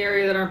objects in the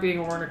area that aren't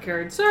being worn or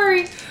carried.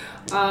 Sorry.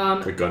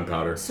 Like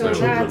gunpowder. So Like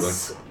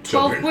that's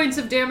children. 12 points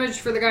of damage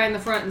for the guy in the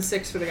front and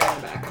 6 for the guy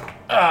in the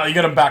back. You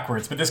got him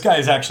backwards, but this guy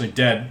is actually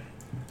dead.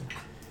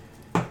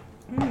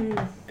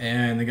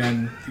 And the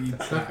gun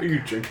That's not how you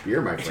drink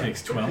beer, my friend.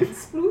 takes 12.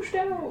 Splooshed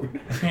out.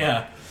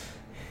 Yeah.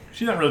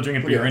 She's not really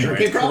drinking beer got a anyway.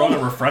 drinking It's Corona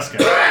Refresca.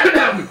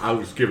 I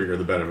was giving her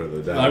the benefit of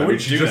the doubt. I wouldn't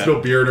she do just that.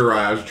 spilled beer in her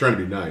eye. I was trying to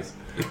be nice.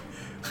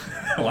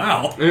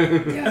 Wow.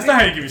 That's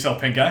not how you give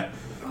yourself pink eye.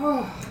 I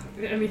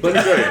mean, Let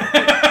me show you.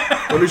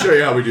 Let me show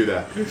you how we do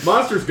that.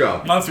 Monsters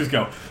go. Monsters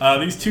go.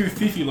 These two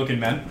thiefy looking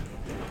men.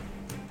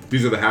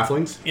 These are the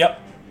halflings. Yep.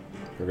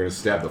 They're gonna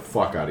stab the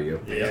fuck out of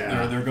you.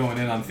 Yep. They're going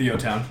in on Theo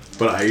Town.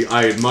 But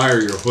I admire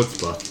your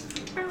chutzpah.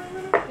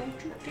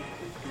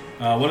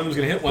 One of them's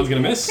going to hit, one's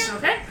going to miss.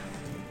 Okay.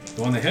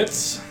 The one that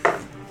hits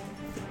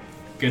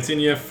gets in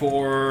you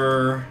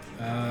for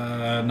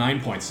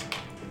 9 points.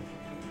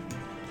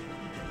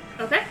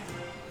 Okay.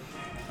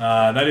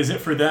 That is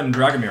it for them,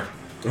 Dragomir.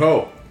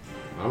 Oh,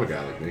 I'm a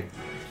guy like me.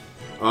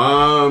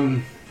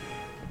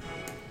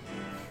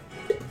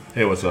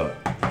 Hey, what's up?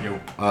 Yo,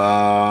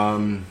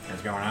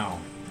 what's going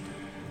on?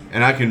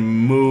 And I can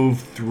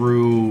move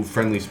through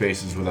friendly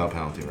spaces without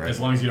penalty, right? As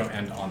long as you don't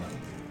end on them.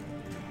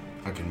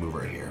 I can move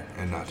right here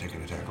and not take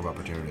an attack of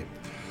opportunity.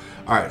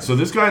 All right, so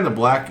this guy in the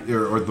black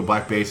or the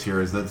black base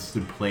here is that's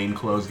the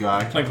plainclothes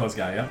guy, Plainclothes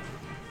guy, yeah.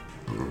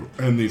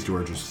 and these two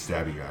are just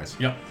stabby guys.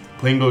 Yep.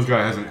 Plainclothes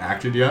guy hasn't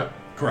acted yet.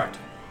 Correct.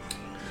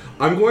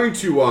 I'm going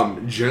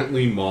to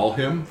gently maul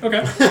him.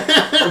 Okay.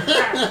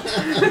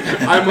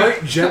 I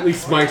might gently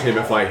smite him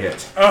if I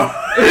hit.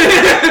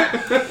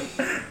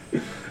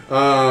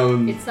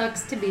 It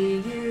sucks to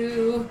be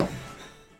you.